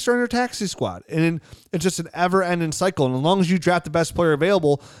rookie picks are in your taxi squad. And it's just an ever-ending cycle. And as long as you draft the best player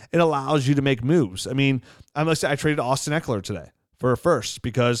available, it allows you to make moves. I mean, I traded Austin Eckler today for a first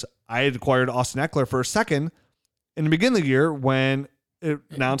because I had acquired Austin Eckler for a second in the beginning of the year when it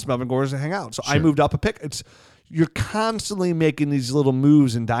announced Melvin Gordon was to hang out. So I moved up a pick. You're constantly making these little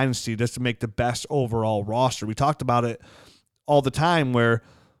moves in Dynasty just to make the best overall roster. We talked about it all the time where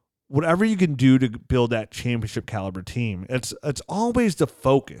whatever you can do to build that championship caliber team, it's always the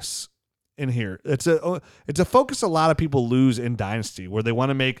focus in here. It's a focus a lot of people lose in Dynasty where they want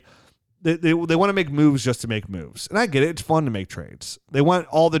to make they want to make moves just to make moves. And I get it. It's fun to make trades. They want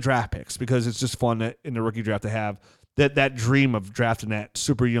all the draft picks because it's just fun that in the rookie draft to have that dream of drafting that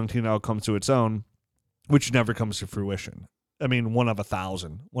super young team that comes to its own, which never comes to fruition. I mean, 1 of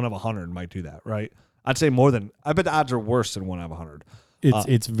 1,000, 1 of 100 might do that, right? I'd say I bet the odds are worse than 1 out of 100.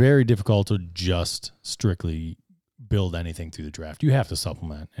 It's very difficult to just strictly build anything through the draft. You have to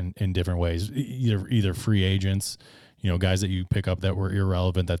supplement in different ways, either free agents, guys that you pick up that were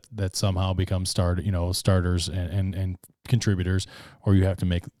irrelevant that somehow become starters and contributors, or you have to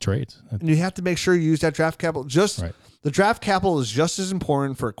make trades. And you have to make sure you use that draft capital. The draft capital is just as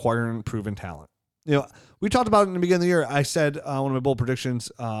important for acquiring proven talent. We talked about it in the beginning of the year. I said one of my bold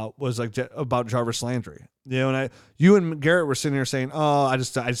predictions was like about Jarvis Landry. And you and Garrett were sitting here saying, "Oh, I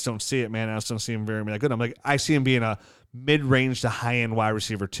just don't see it, man. I just don't see him very good." I'm like, I see him being a mid-range to high-end wide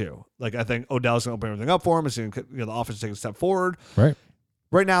receiver too. Like, I think Odell's going to open everything up for him. It's going to, the offense take a step forward.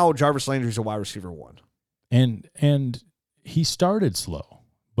 Right now, Jarvis Landry's a wide receiver 1, and he started slow.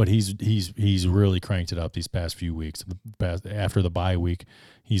 But he's really cranked it up these past few weeks. After the bye week,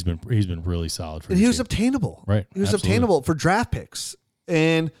 he's been really solid. And he was obtainable. Right. He was obtainable for draft picks.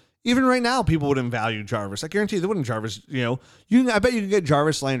 And even right now, people wouldn't value Jarvis. I guarantee they wouldn't Jarvis. I bet you can get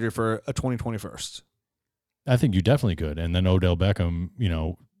Jarvis Landry for a 2021st. I think you definitely could. And then Odell Beckham,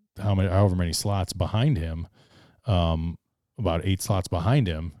 however many slots behind him, about 8 slots behind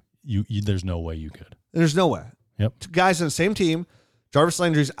him, there's no way you could. There's no way. Yep. Guys on the same team. Jarvis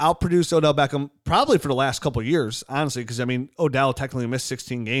Landry's outproduced Odell Beckham probably for the last couple of years, honestly, because, I mean, Odell technically missed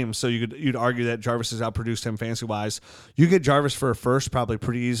 16 games, so you'd argue that Jarvis has outproduced him fantasy-wise. You get Jarvis for a first probably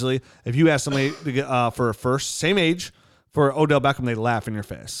pretty easily. If you ask somebody to get for a first, same age, for Odell Beckham, they laugh in your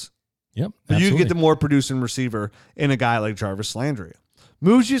face. Yep, but absolutely. you get the more producing receiver in a guy like Jarvis Landry.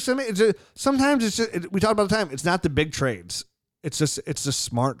 Moves you sometimes it's just, we talk about the time. It's not the big trades. It's the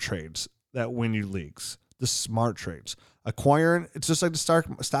smart trades that win you leagues. The smart trades. Acquiring, it's just like the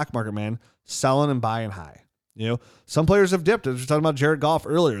stock market, man. Selling and buying high. You know, some players have dipped. As we were talking about Jared Goff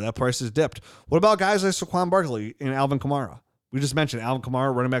earlier, that price has dipped. What about guys like Saquon Barkley and Alvin Kamara? We just mentioned Alvin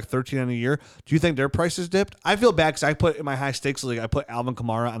Kamara, running back 13 on a year. Do you think their prices dipped? I feel bad because I put in my high stakes league, I put Alvin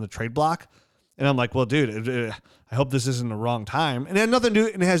Kamara on the trade block, and I'm like, well, dude, I hope this isn't the wrong time. And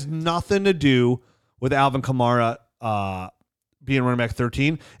it has nothing to do with Alvin Kamara being running back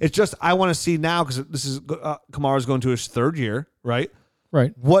 13. It's just I want to see now because this is Kamara's going to his third year, right?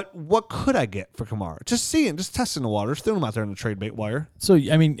 Right. What could I get for Kamara? Just testing the waters, throwing him out there in the trade bait wire. So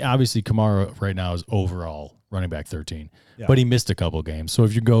I mean, obviously Kamara right now is overall running back 13, yeah. But he missed a couple games. So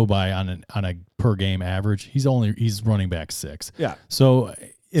if you go by on a per game average, he's running back 6. Yeah. So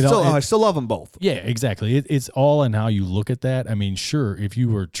I still love them both. Yeah, exactly. It's all in how you look at that. I mean, sure, if you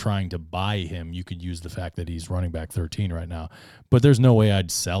were trying to buy him, you could use the fact that he's running back 13 right now. But there's no way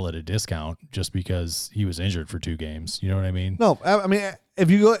I'd sell at a discount just because he was injured for 2 games. You know what I mean? No, I mean,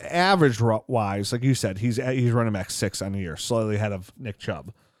 if you go average wise, like you said, he's running back 6 on the year, slightly ahead of Nick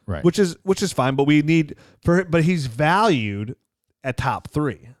Chubb, right? Which is fine. But but he's valued at top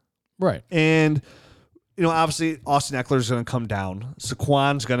 3, right? And you know, obviously, Austin Eckler is going to come down.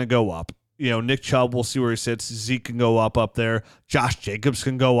 Saquon's going to go up. You know, Nick Chubb, we'll see where he sits. Zeke can go up there. Josh Jacobs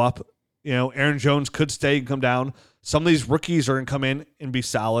can go up. You know, Aaron Jones could stay and come down. Some of these rookies are going to come in and be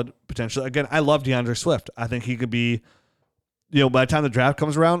solid potentially. Again, I love DeAndre Swift. I think he could be, you know, by the time the draft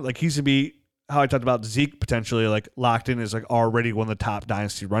comes around, like he's going to be, how I talked about Zeke potentially, like locked in as like already one of the top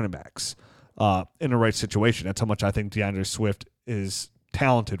dynasty running backs in the right situation. That's how much I think DeAndre Swift is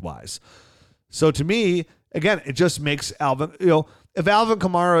talented-wise. So to me, again, it just makes Alvin, you know, if Alvin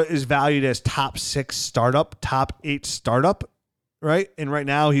Kamara is valued as top 6 startup, top 8 startup, right? And right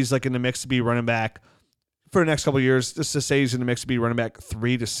now he's like in the mix to be running back for the next couple of years, just to say he's in the mix to be running back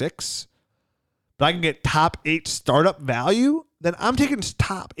 3 to 6. But I can get top 8 startup value, then I'm taking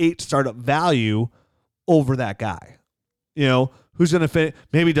top 8 startup value over that guy. You know, who's going to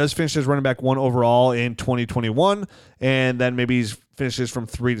maybe does finish as running back 1 overall in 2021, and then maybe he's finishes from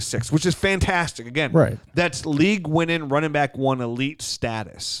 3 to 6, which is fantastic. Again, right. That's league winning running back 1 elite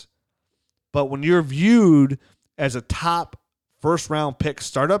status. But when you're viewed as a top first round pick,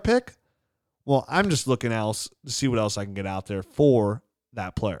 startup pick, well, I'm just looking else to see what else I can get out there for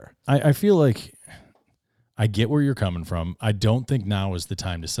that player. I feel like I get where you're coming from. I don't think now is the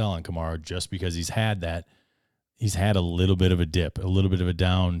time to sell on Kamara just because he's had a little bit of a dip, a little bit of a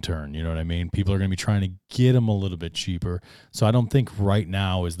downturn. You know what I mean? People are going to be trying to get him a little bit cheaper. So I don't think right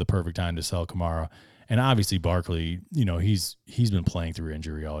now is the perfect time to sell Kamara. And obviously Barkley, you know, he's been playing through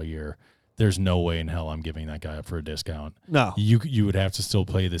injury all year. There's no way in hell I'm giving that guy up for a discount. No. You would have to still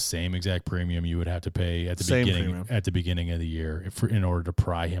pay the same exact premium you would have to pay at the beginning of the year in order to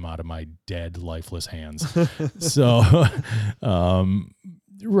pry him out of my dead, lifeless hands. So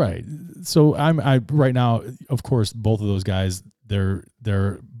right. So I right now, of course, both of those guys,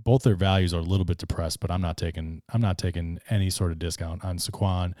 both their values are a little bit depressed, but I'm not taking any sort of discount on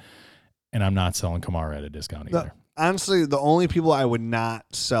Saquon, and I'm not selling Kamara at a discount either. Honestly, the only people I would not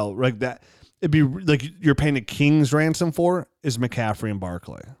sell like that, it'd be like you're paying a king's ransom for, is McCaffrey and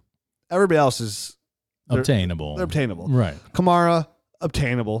Barkley. Everybody else is obtainable. They're obtainable. Right. Kamara,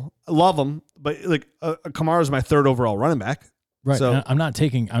 obtainable. I love him, but like Kamara is my 3rd overall running back. Right. So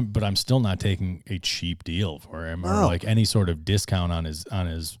but I'm still not taking a cheap deal for him or like any sort of discount on his.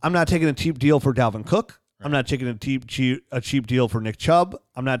 I'm not taking a cheap deal for Dalvin Cook. Right. I'm not taking a cheap deal for Nick Chubb.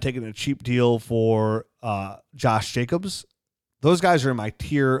 I'm not taking a cheap deal for Josh Jacobs. Those guys are in my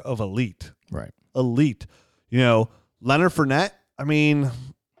tier of elite. Right. Elite. You know, Leonard Fournette. I mean,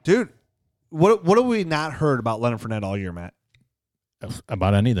 dude, what have we not heard about Leonard Fournette all year, Matt?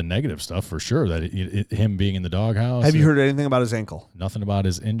 About any of the negative stuff, for sure. That him being in the doghouse. Have you heard anything about his ankle? Nothing about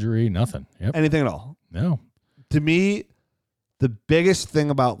his injury. Nothing. Yep. Anything at all? No. To me, the biggest thing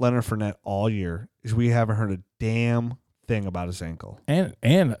about Leonard Fournette all year is we haven't heard a damn thing about his ankle.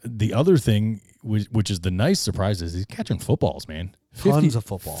 And the other thing, which is the nice surprise, is he's catching footballs, man. Tons of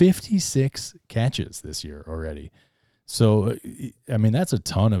football. 56 catches this year already. So, I mean, that's a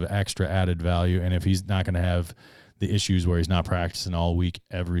ton of extra added value. And if he's not going to have the issues where he's not practicing all week,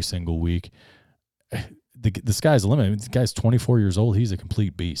 every single week, the sky's the limit. I mean, the guy's 24 years old. He's a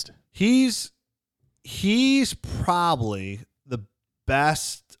complete beast. He's probably the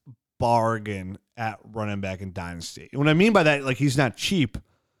best bargain at running back in Dynasty. And what I mean by that, like, he's not cheap,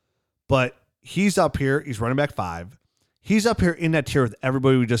 but he's up here. He's running back 5. He's up here in that tier with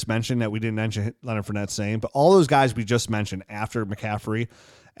everybody we just mentioned that we didn't mention Leonard Fournette's name, but all those guys we just mentioned after McCaffrey,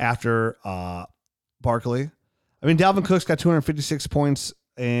 after Barkley. I mean, Dalvin Cook's got 256 points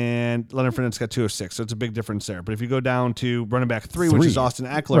and Leonard Fournette's got 206, so it's a big difference there. But if you go down to running back 3, which is Austin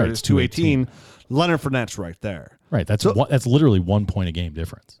Eckler, right, is 218. Leonard Fournette's right there. Right, that's literally 1 point a game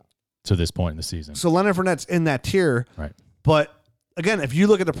difference to this point in the season. So Leonard Fournette's in that tier. Right. But again, if you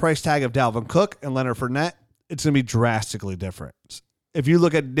look at the price tag of Dalvin Cook and Leonard Fournette, it's going to be drastically different. If you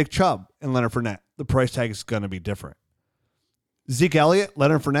look at Nick Chubb and Leonard Fournette, the price tag is going to be different. Zeke Elliott,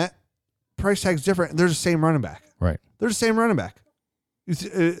 Leonard Fournette, price tag's different. They're the same running back. Right. They're the same running back.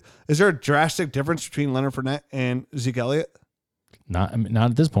 Is there a drastic difference between Leonard Fournette and Zeke Elliott? Not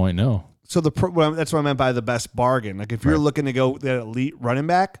at this point, no. So that's what I meant by the best bargain. Like, if you're looking to go the elite running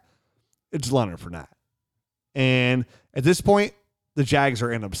back, it's Leonard Fournette. And at this point, the Jags are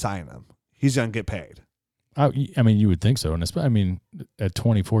end up signing him. He's going to get paid. I mean, you would think so. And I mean, at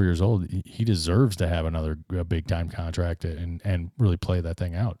 24 years old, he deserves to have another big time contract and really play that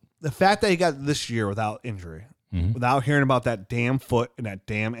thing out. The fact that he got this year without injury, without hearing about that damn foot and that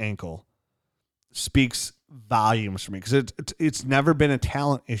damn ankle, speaks volumes for me, because it's never been a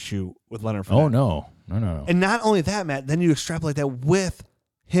talent issue with Leonard Fournette. Oh, no. And not only that, Matt, then you extrapolate that with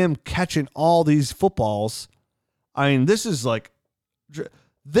him catching all these footballs. I mean, this is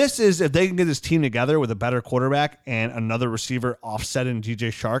if they can get this team together with a better quarterback and another receiver offsetting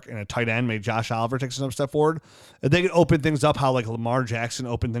DJ Shark and a tight end, maybe Josh Oliver takes another step forward, if they can open things up how like Lamar Jackson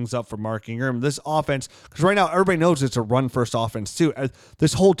opened things up for Mark Ingram. This offense, because right now everybody knows it's a run-first offense too.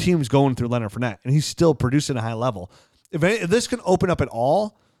 This whole team's going through Leonard Fournette, and he's still producing at a high level. If this can open up at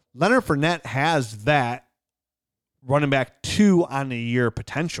all, Leonard Fournette has that running back 2 on the year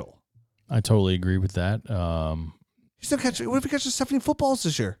potential. I totally agree with that. He's still catching. What if he catches 70 footballs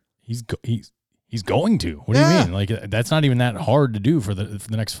this year? He's going to. What do you mean? Like, that's not even that hard to do for the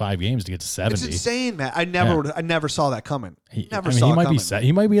next 5 games to get to 70. It's insane, man. I never saw that coming. He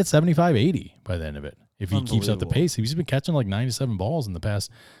might be at 75, 80 by the end of it if he keeps up the pace. He's been catching like 97 balls in the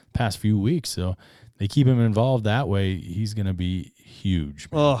past few weeks. So they keep him involved that way. He's going to be huge.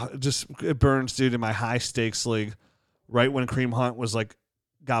 Man. Oh, it burns, dude. In my high stakes league, right when Kareem Hunt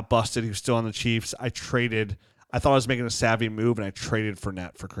got busted, he was still on the Chiefs. I thought I was making a savvy move, and I traded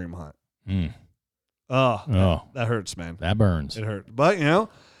Fournette for Kareem Hunt. That hurts, man. That burns. It hurt. But,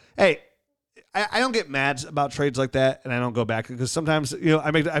 hey, I don't get mad about trades like that, and I don't go back, because sometimes,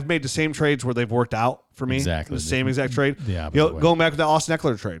 I've made the same trades where they've worked out for me. Exactly. The same exact trade. Yeah. Going back to the Austin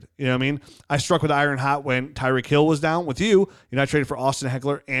Eckler trade. You know what I mean? I struck with iron hot when Tyreek Hill was down with you. I traded for Austin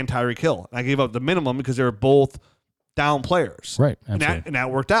Eckler and Tyreek Hill. And I gave up the minimum because they were both down players. Right. And that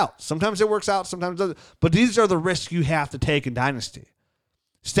worked out. Sometimes it works out, sometimes it doesn't. But these are the risks you have to take in Dynasty.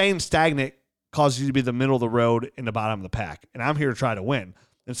 Staying stagnant causes you to be the middle of the road in the bottom of the pack. And I'm here to try to win.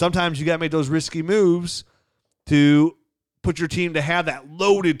 And sometimes you got to make those risky moves to put your team to have that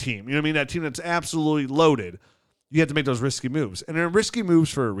loaded team. You know what I mean? That team that's absolutely loaded. You have to make those risky moves. And they're risky moves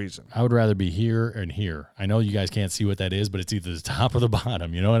for a reason. I would rather be here and here. I know you guys can't see what that is, but it's either the top or the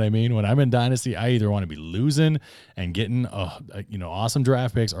bottom. You know what I mean? When I'm in Dynasty, I either want to be losing and getting awesome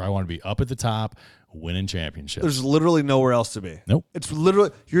draft picks, or I want to be up at the top winning championships. There's literally nowhere else to be. Nope. It's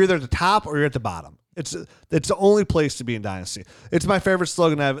literally, you're either at the top or you're at the bottom. It's the only place to be in Dynasty. It's my favorite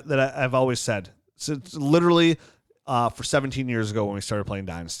slogan that I've always said. So it's literally for 17 years ago when we started playing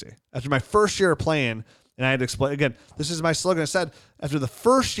Dynasty. After my first year of playing, and I had to explain, again, this is my slogan. I said, after the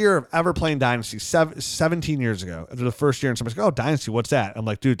first year of ever playing Dynasty, 17 years ago, after the first year, and somebody's like, oh, Dynasty, what's that? I'm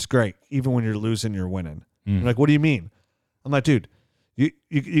like, dude, it's great. Even when you're losing, you're winning. They're like, what do you mean? I'm like, dude,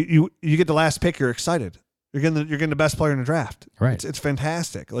 you get the last pick, you're excited. You're getting the best player in the draft. Right. It's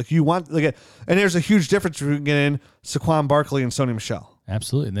fantastic. Like, you want, and there's a huge difference between getting Saquon Barkley and Sony Michel.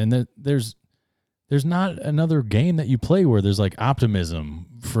 Absolutely. And then there's not another game that you play where there's like optimism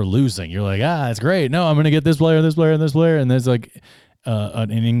for losing. You're like, it's great. No, I'm going to get this player, and this player, and this player. And there's like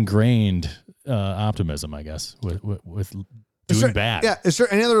an ingrained optimism, I guess, with doing bad. Yeah. Is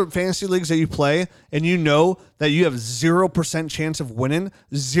there any other fantasy leagues that you play and you know that you have 0% chance of winning,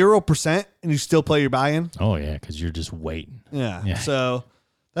 0%, and you still play your buy-in? Oh, yeah, because you're just waiting. Yeah. So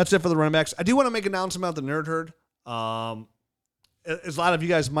that's it for the running backs. I do want to make an announcement about the Nerd Herd. As a lot of you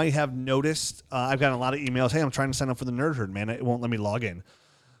guys might have noticed, I've gotten a lot of emails. Hey, I'm trying to sign up for the Nerd Herd, man. It won't let me log in.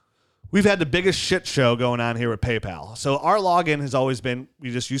 we've had the biggest shit show going on here with PayPal. So our login has always been,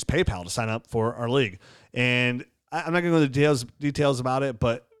 we just use PayPal to sign up for our league. And I'm not going to go into details about it,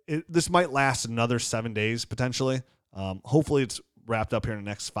 but this might last another 7 days potentially. Hopefully it's wrapped up here in the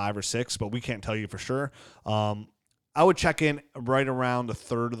next 5 or 6, but we can't tell you for sure. I would check in right around the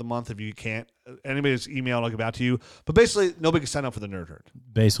 3rd of the month if you can't. Anybody's email, I'll get back to you. But basically, nobody can sign up for the Nerd Herd.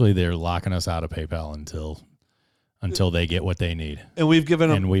 Basically, they're locking us out of PayPal until they get what they need. And we've given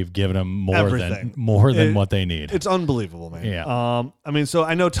them more everything. than what they need. It's unbelievable, man. Yeah. I mean, so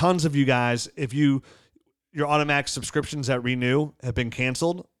I know tons of you guys, if your automatic subscriptions that renew have been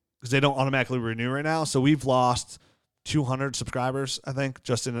canceled because they don't automatically renew right now. So we've lost 200 subscribers, I think,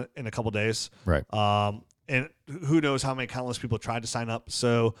 just in a couple days. Right. And who knows how many countless people tried to sign up.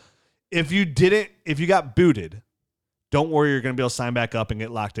 So if you got booted, don't worry, you're going to be able to sign back up and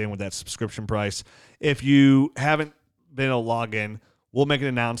get locked in with that subscription price. If you haven't been able to log in, we'll make an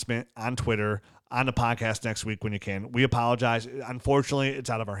announcement on Twitter, on the podcast next week when you can. We apologize. Unfortunately, it's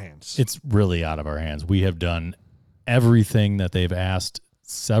out of our hands. It's really out of our hands. We have done everything that they've asked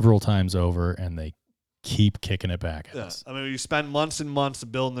several times over, and they keep kicking it back at us. I mean, you spend months and months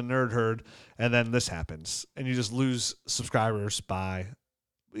building the Nerd Herd, and then this happens, and you just lose subscribers by,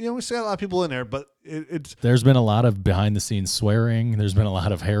 we still got a lot of people in there, but it's... There's been a lot of behind-the-scenes swearing. There's been a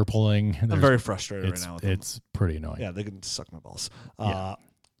lot of hair pulling. I'm very frustrated right now with them. It's pretty annoying. Yeah, they can suck my balls. Yeah.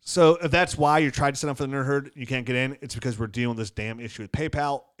 So if that's why you're trying to sign up for the Nerd Herd, you can't get in, it's because we're dealing with this damn issue with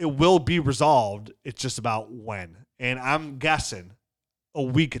PayPal. It will be resolved. It's just about when. And I'm guessing a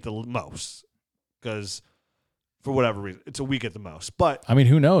week at the most, because... for whatever reason, it's a week at the most. But I mean,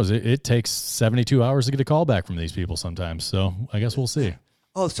 who knows? It takes 72 hours to get a call back from these people sometimes. So I guess we'll see.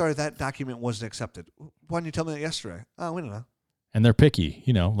 Oh, sorry, that document wasn't accepted. Why didn't you tell me that yesterday? Oh, we don't know. And they're picky,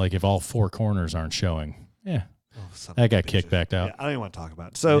 like if all 4 corners aren't showing. Yeah. Oh, that got kicked back out. Yeah, I don't even want to talk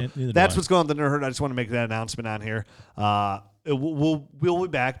about it. So that's what's going on with the Nerd Herd. I just want to make that announcement on here. We'll be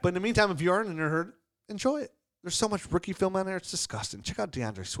back. But in the meantime, if you are in the Nerd Herd, enjoy it. There's so much rookie film on there. It's disgusting. Check out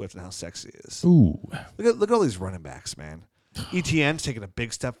DeAndre Swift and how sexy he is. Ooh. Look at all these running backs, man. ETN's taking a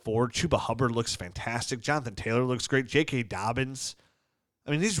big step forward. Chuba Hubbard looks fantastic. Jonathan Taylor looks great. J.K. Dobbins.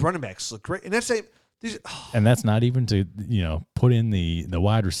 I mean, these running backs look great. And and that's not even to, put in the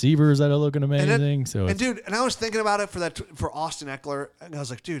wide receivers that are looking amazing. And I was thinking about it for Austin Eckler. And I was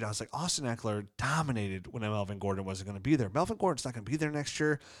like, Austin Eckler dominated when Melvin Gordon wasn't going to be there. Melvin Gordon's not going to be there next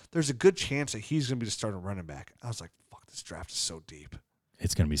year. There's a good chance that he's going to be the starting running back. I was like, fuck, this draft is so deep.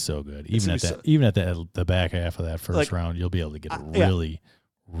 It's going to be so good. Even at the back half of that first round, you'll be able to get a really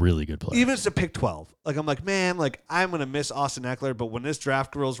good player. Even if it's a pick 12. I'm like, man, I'm going to miss Austin Eckler, but when this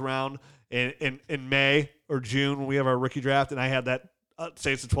draft rolls around in May or June when we have our rookie draft and I had that,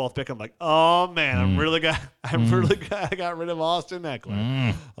 say it's the 12th pick, I'm like, oh, man, I got rid of Austin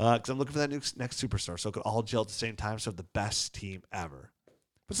Eckler. Because I'm looking for that next superstar so it could all gel at the same time so the best team ever.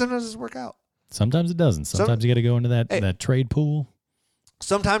 But sometimes it doesn't work out. Sometimes it doesn't. Sometimes you got to go into that trade pool.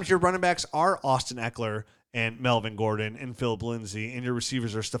 Sometimes your running backs are Austin Eckler and Melvin Gordon and Philip Lindsay, and your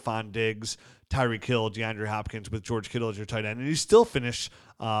receivers are Stephon Diggs, Tyreek Hill, DeAndre Hopkins with George Kittle as your tight end, and you still finish,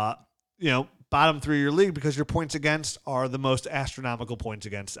 bottom 3 of your league because your points against are the most astronomical points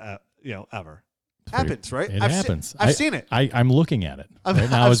against, ever. Happens, right? It happens. I've seen it. I'm looking at it right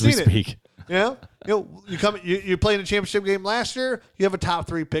now as we speak. You played a championship game last year. You have a top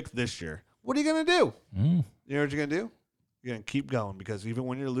 3 pick this year. What are you gonna do? You know what you're gonna do? You're gonna keep going because even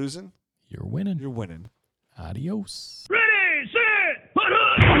when you're losing, you're winning. You're winning. Adios. Ready, set, put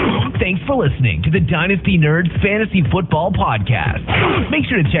up. Thanks for listening to the Dynasty Nerds Fantasy Football Podcast. Make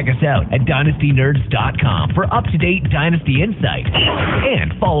sure to check us out at dynastynerds.com for up-to-date Dynasty insight.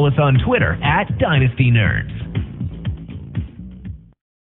 And follow us on Twitter at Dynasty Nerds.